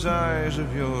boy, those eyes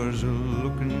of yours are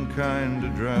looking kinda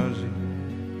drowsy,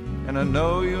 and I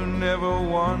know you never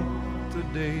want the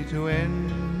day to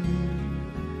end.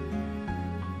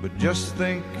 But just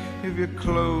think, if you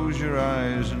close your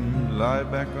eyes and lie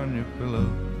back on your pillow,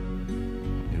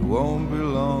 it won't be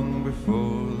long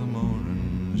before the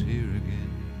morning's here again.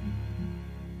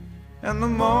 And the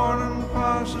morning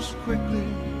passes quickly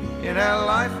in our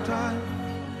lifetime,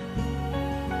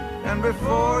 and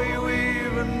before you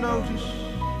even notice,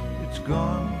 it's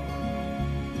gone.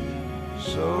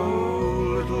 So,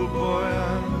 little boy,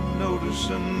 I'm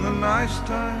noticing the nice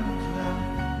times now,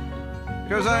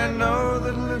 'cause I know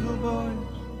that little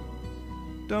boys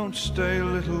don't stay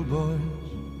little boys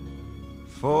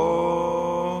for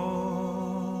long.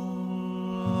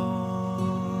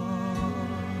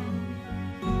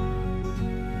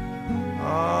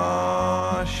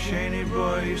 Ah, Shaney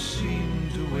boy, you seem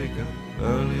to wake up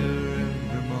earlier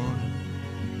every morning,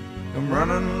 come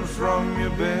running from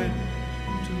your bed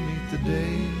to meet the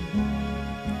day,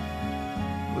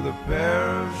 with a pair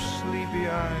of sleepy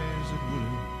eyes that would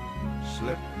have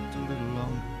slept a little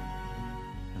longer,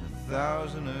 and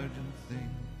 1,000 urgent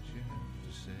things you have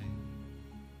to say.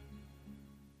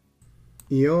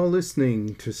 You're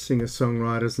listening to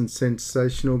singer-songwriters and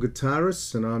sensational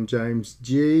guitarists, and I'm James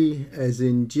G, as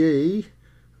in G.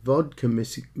 Vodka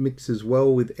mixes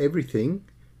well with everything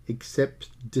except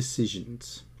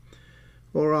decisions.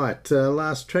 Alright,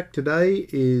 last track today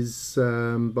is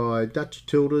by Dutch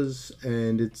Tildes,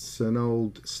 and it's an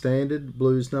old standard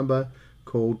blues number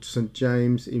called St.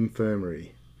 James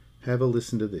Infirmary. Have a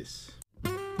listen to this.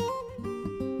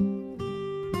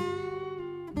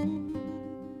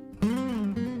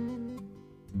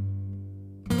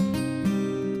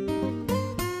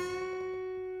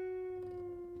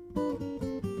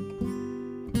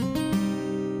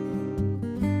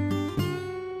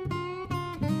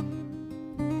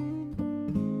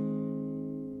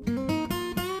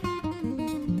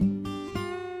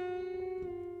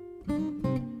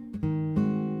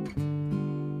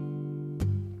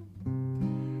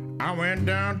 I went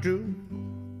down to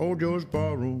old Joe's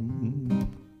barroom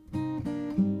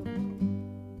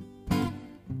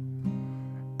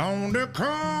on the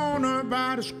corner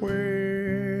by the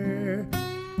square,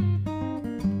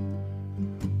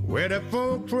 where the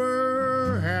folks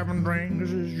were having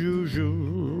drinks as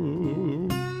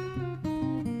usual,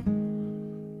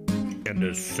 and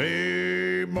the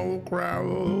same old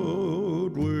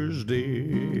crowd was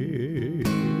there.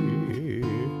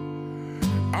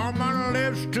 On my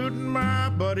left stood my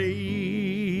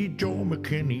buddy Joe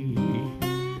McKinney,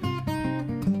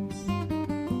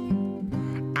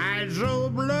 eyes so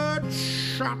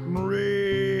bloodshot and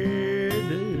red.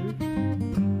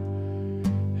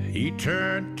 He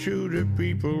turned to the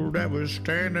people that were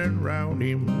standing round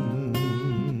him,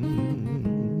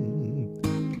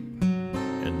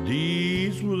 and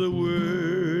these were the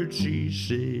words he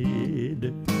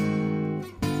said.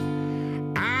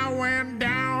 I went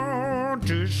down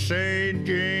to St.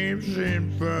 James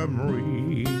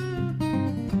Infirmary,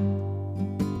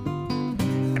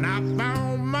 and I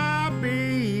found my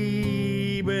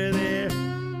baby there,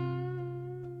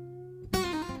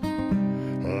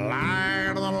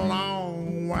 lying on a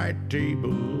long white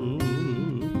table,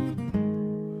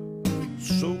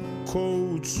 so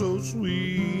cold, so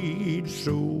sweet,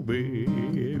 so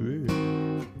baby.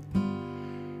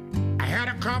 I had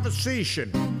a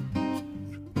conversation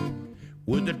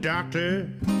with the doctor,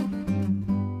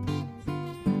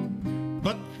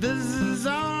 but this is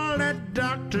all that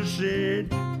doctor said.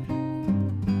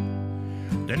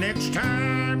 The next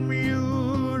time you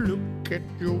look at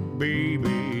your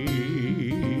baby,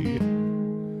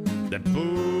 that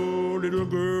poor little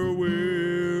girl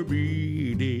will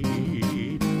be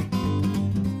dead.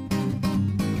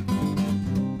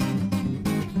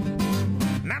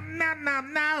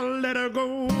 Now, let her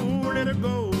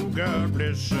go, God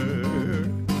bless her.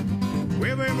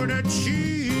 Wherever that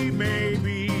she may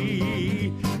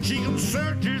be, she can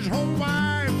search his whole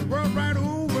wide world right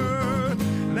over,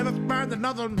 never find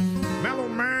another mellow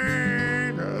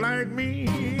man like me.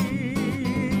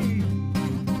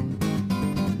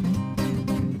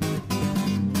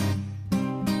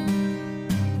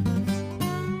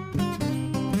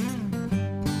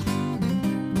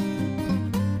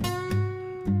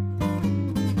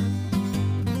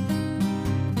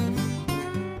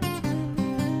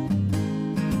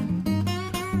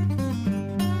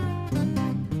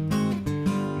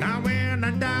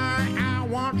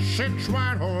 Six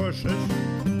white horses,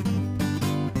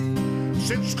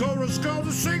 six chorus girls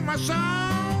to sing my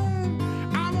song.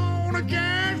 I want a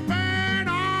jazz band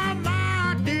on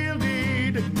my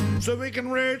tailgate so we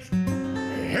can raise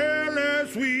hell.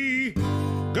 as we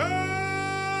go.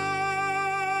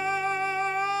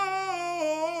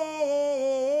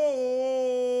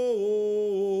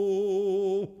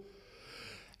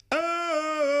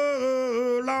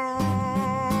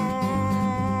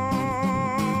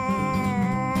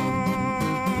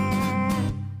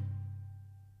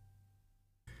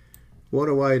 What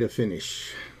a way to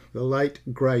finish. The late,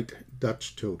 great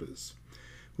Dutch Tilters.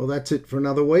 Well, that's it for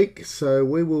another week, so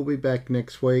we will be back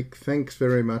next week. Thanks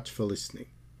very much for listening.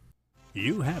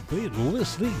 You have been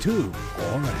listening to,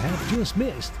 or have just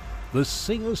missed, the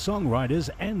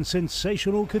Singer-Songwriters and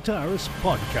Sensational Guitarists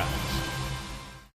podcast.